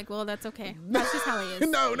you, I was like, well, that's okay. That's just how he is.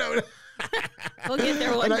 No. We'll get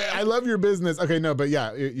there one day. I love your business. Okay, no, but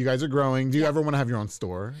yeah, you guys are growing. Do you ever want to have your own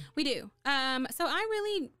store? We do. So I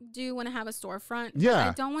really do want to have a storefront. Yeah.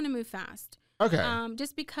 I don't want to move fast. Okay.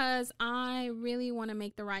 Just because I really want to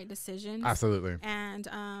make the right decisions. Absolutely. And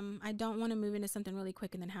I don't want to move into something really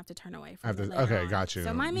quick and then have to turn away from it later Okay, on. got you.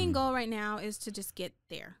 So my main goal right now is to just get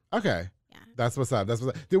there. Okay. Yeah. That's what's up.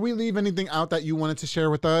 Did we leave anything out that you wanted to share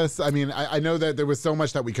with us? I mean, I know that there was so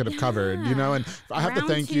much that we could have covered, and I have to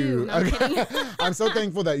thank you. No, okay. I'm so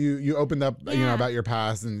thankful that you opened up, about your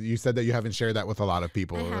past, and you said that you haven't shared that with a lot of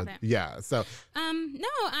people. I haven't. Yeah. So. No,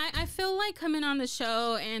 I feel like coming on the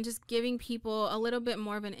show and just giving people a little bit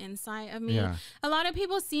more of an insight of me. Yeah. A lot of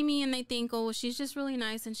people see me and they think, oh, well, she's just really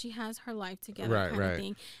nice and she has her life together kind of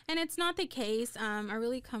thing. And it's not the case. I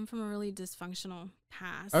really come from a really dysfunctional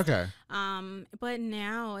past. Okay. But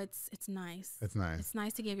now it's nice. It's nice. It's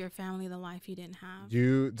nice to give your family the life you didn't have.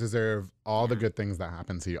 You deserve all the good things that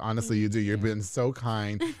happen to you. Honestly, you do. You've been so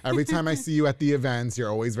kind. Every time I see you at the events, you're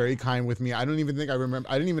always very kind with me. I don't even think I remember.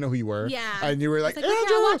 I didn't even know who you were. Yeah. And you were like, Andrew,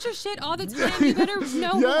 I watch your shit all the time. You better know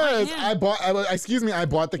who I am. I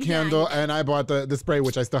bought the candle and I bought the spray,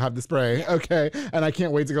 which I still have the spray. Yeah. Okay. And I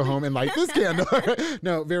can't wait to go home and light this candle.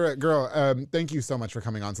 No, Vera, girl, thank you so much for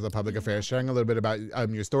coming on to the Public Affairs, sharing a little bit about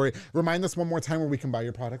your story. Remind us one more time where we can buy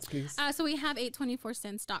your products, please. So we have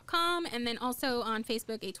 824cents.com and then also on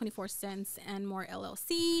Facebook, 824 Cents and More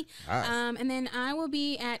LLC. Nice. And then I will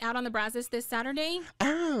be Out on the Brazos this Saturday.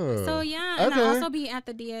 Oh. So yeah, and I'll also be at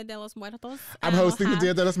the Dia de los Muertos. I'm hosting the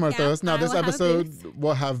Dia de los Muertos. Now this episode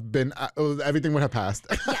will have been, everything would have passed.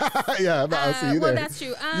 Yes. Yeah, but I'll see you there. Well, that's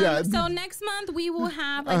true. So next month we will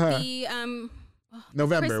have the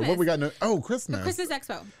November. Christmas. What we got? Christmas. The Christmas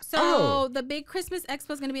Expo. So the big Christmas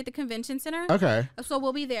Expo is going to be at the convention center. Okay. So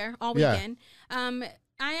we'll be there all weekend.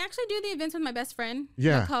 I actually do the events with my best friend,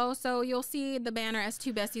 Yeah. Nicole. So you'll see the banner as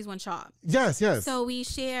Two Besties, One Shop. Yes. So we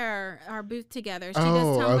share our booth together. She Oh,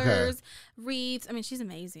 does tumblers, okay. wreaths. I mean, she's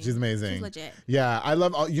amazing. She's amazing. She's legit. Yeah, I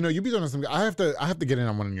love all, you be doing some. I have to get in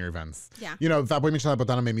on one of your events. Yeah. Fatboy Michelada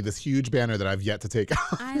Botana made me this huge banner that I've yet to take out.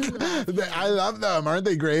 I love them. Aren't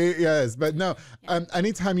they great? Yes. But no,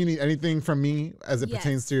 anytime you need anything from me as it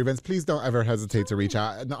pertains to your events, please don't ever hesitate to reach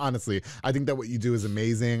out. No, honestly, I think that what you do is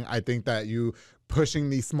amazing. I think that you pushing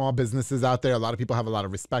these small businesses out there. A lot of people have a lot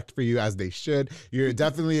of respect for you, as they should. You're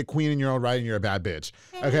definitely a queen in your own right, and you're a bad bitch.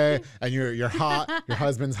 Okay, and you're hot. Your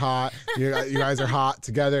husband's hot. You guys are hot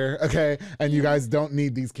together. Okay, and you guys don't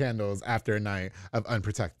need these candles after a night of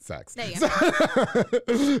unprotected sex. There you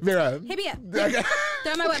go. Vera, hit me up. They're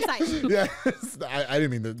on my website. Yes, I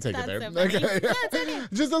didn't mean to take it there. So okay, okay.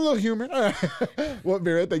 Just a little humor. All right. Well,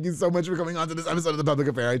 Vera, thank you so much for coming on to this episode of The Public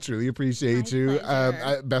Affair. I truly appreciate you.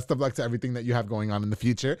 Best of luck to everything that you have going on in the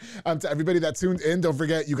future. To everybody that tuned in, don't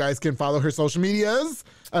forget you guys can follow her social medias.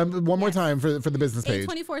 One more time for the business page.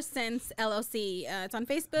 24 Cents LLC. It's on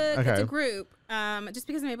Facebook. Okay. It's a group. Just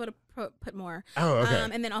because I'm able to put more. Oh, okay.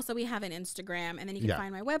 And then also we have an Instagram, and then you can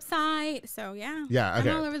find my website. So yeah. Yeah. Okay.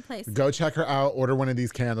 I'm all over the place. Go check her out. Order one of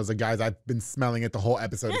these candles. And guys, I've been smelling it the whole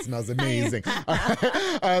episode. It smells amazing.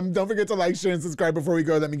 Don't forget to like, share, and subscribe. Before we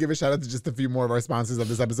go, let me give a shout out to just a few more of our sponsors of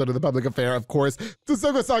this episode of The Public Affair. Of course, the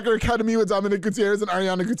Soko Soccer Academy with Dominic Gutierrez and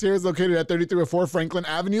Ariana Gutierrez, located at 3304 Franklin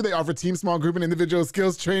Avenue. They offer team, small group, and individual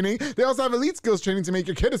skills training. They also have elite skills training to make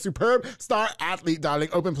your kid a superb star athlete, darling.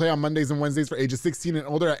 Open play on Mondays and Wednesdays for ages 16 and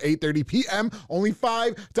older at 8:30 p.m. Only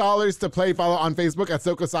 $5 to play. Follow on Facebook at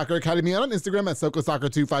Soko Soccer Academy and on Instagram at Soko Soccer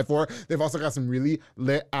 254. They've also got some really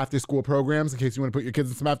lit after school programs in case you want to put your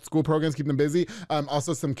kids in some after school programs, keep them busy.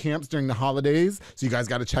 Also some camps during the holidays. So you guys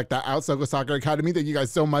got to check that out. Soko Soccer Academy. Thank you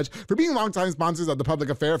guys so much for being longtime sponsors of The Public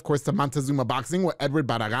Affair. Of course, to Montezuma Boxing with Edward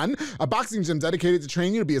Barragan, a boxing gym dedicated to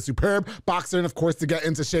train you to be a superb boxer and of course to get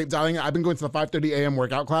into shape, darling. I've been going to the 5:30 a.m.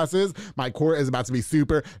 workout classes. My core is about to be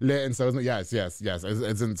super lit, and so is yes.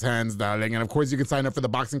 It's intense, darling. And of course, you can sign up for the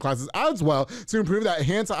boxing classes as well to improve that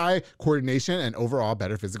hand-to-eye coordination and overall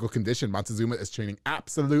better physical condition. Montezuma is training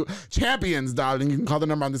absolute champions, darling. You can call the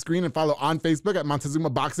number on the screen and follow on Facebook at Montezuma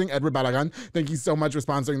Boxing, Edward Barragan. Thank you so much for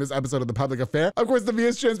sponsoring this episode of The Public Affair. Of course, the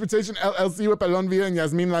Via's Transportation LLC with Pelon Villa and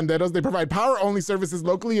Yasmin Landeros. They provide power-only services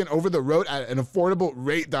locally and over the road at an affordable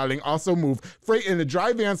rate, darling. Also move freight in a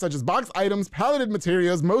dry van such as box items, palleted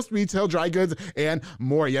materials, most retail dry goods, and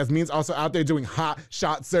more. Yasmin's also out there doing hot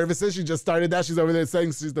shot services. She just started that. She's over there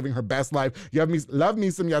saying she's living her best life. Love me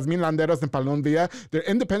some Yasmin Landeros and Palon Villa. They're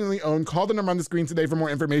independently owned. Call the number on the screen today for more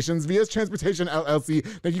information. Via's Transportation LLC.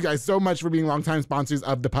 Thank you guys so much for being longtime sponsors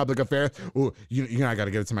of The Public Affair. Ooh, you know I got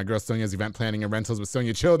to give it to my girl Sonia's Event Planning and Rentals with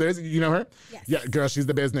Sonia Childers. You know her? Yes. Yeah, girl, she's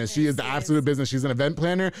the business. Yes, she is the absolute business. She's an event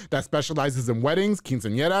planner that specializes in weddings,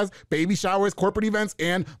 quinceañeras, baby showers, corporate events,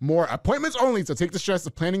 and more. Appointments only. So take the stress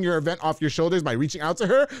of planning your event off your shoulders by reaching out to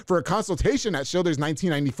her for a consultation at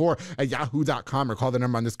Shoulders1994 at yahoo.com or call the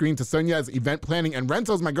number on the screen to Sonia's Event Planning and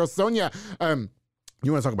Rentals. My girl Sonia,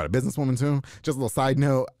 you want to talk about a businesswoman too? Just a little side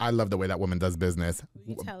note. I love the way that woman does business.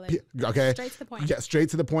 You tell it. Okay. Straight to the point. Yeah, straight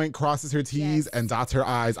to the point, crosses her T's and dots her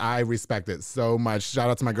I's. I respect it so much. Shout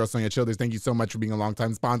out to my girl Sonia Childers. Thank you so much for being a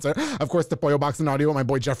longtime sponsor. Of course, the Pollo Box and Audio with my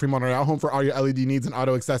boy Jeffrey Monreal, home for all your LED needs and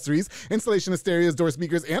auto accessories, installation of stereos, door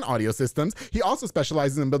speakers, and audio systems. He also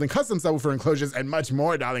specializes in building custom subwoofer enclosures and much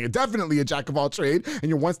more, darling. Definitely a jack of all trade and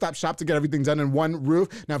your one-stop shop to get everything done in one roof.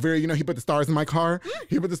 Now, Vera, he put the stars in my car.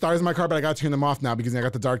 He put the stars in my car, but I got to turn them off now because I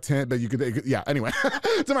got the dark tint. But you could yeah, anyway.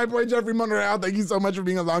 To my boy Jeffrey Monreal, thank you so much for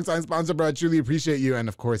being a longtime sponsor, bro. I truly appreciate you. And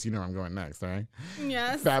of course, you know where I'm going next, all right?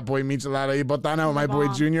 Yes. Fat Boy Michelada y Botana with my boy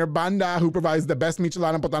Junior Banda, who provides the best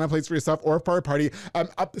Michelada and Botana plates for yourself or for a party.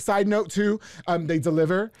 Side note too, they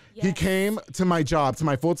deliver. Yes. He came to my job, to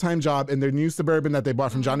my full-time job in their new Suburban that they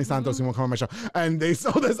bought from Johnny Santos, who won't come on my show. And they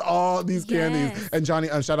sold us all these candies. And Johnny,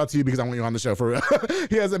 shout out to you because I want you on the show for real.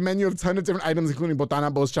 He has a menu of a ton of different items, including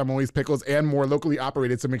Botana, bowls, chamois, pickles, and more, locally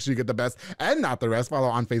operated. So make sure you get the best and not the rest. Follow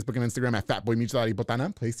on Facebook and Instagram at Fatboy Michelada y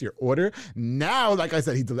Botana. Place your order now. Like I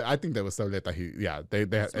said, I think that was so lit that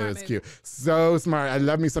it was cute. So smart. I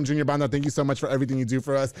love me some Junior Banda. Thank you so much for everything you do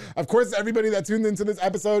for us. Of course, everybody that tuned into this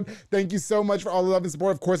episode, thank you so much for all the love and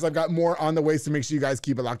support. Of course, I've got more on the way, so make sure you guys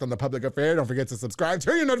keep it locked on The Public Affair. Don't forget to subscribe.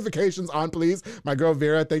 Turn your notifications on, please. My girl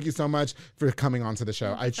Vera, thank you so much for coming onto the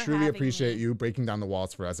show. I truly appreciate you breaking down the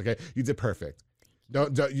walls for us. Okay, you did perfect.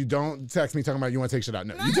 Don't text me talking about you want to take shit out.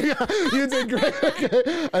 No, you did great.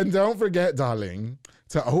 Okay? And don't forget, darling,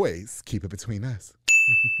 to always keep it between us.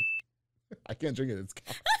 I can't drink it.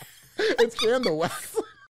 It's candle wax.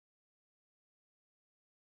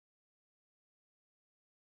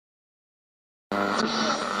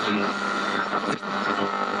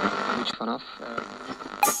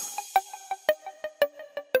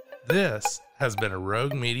 This has been a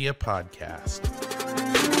Rogue Media podcast.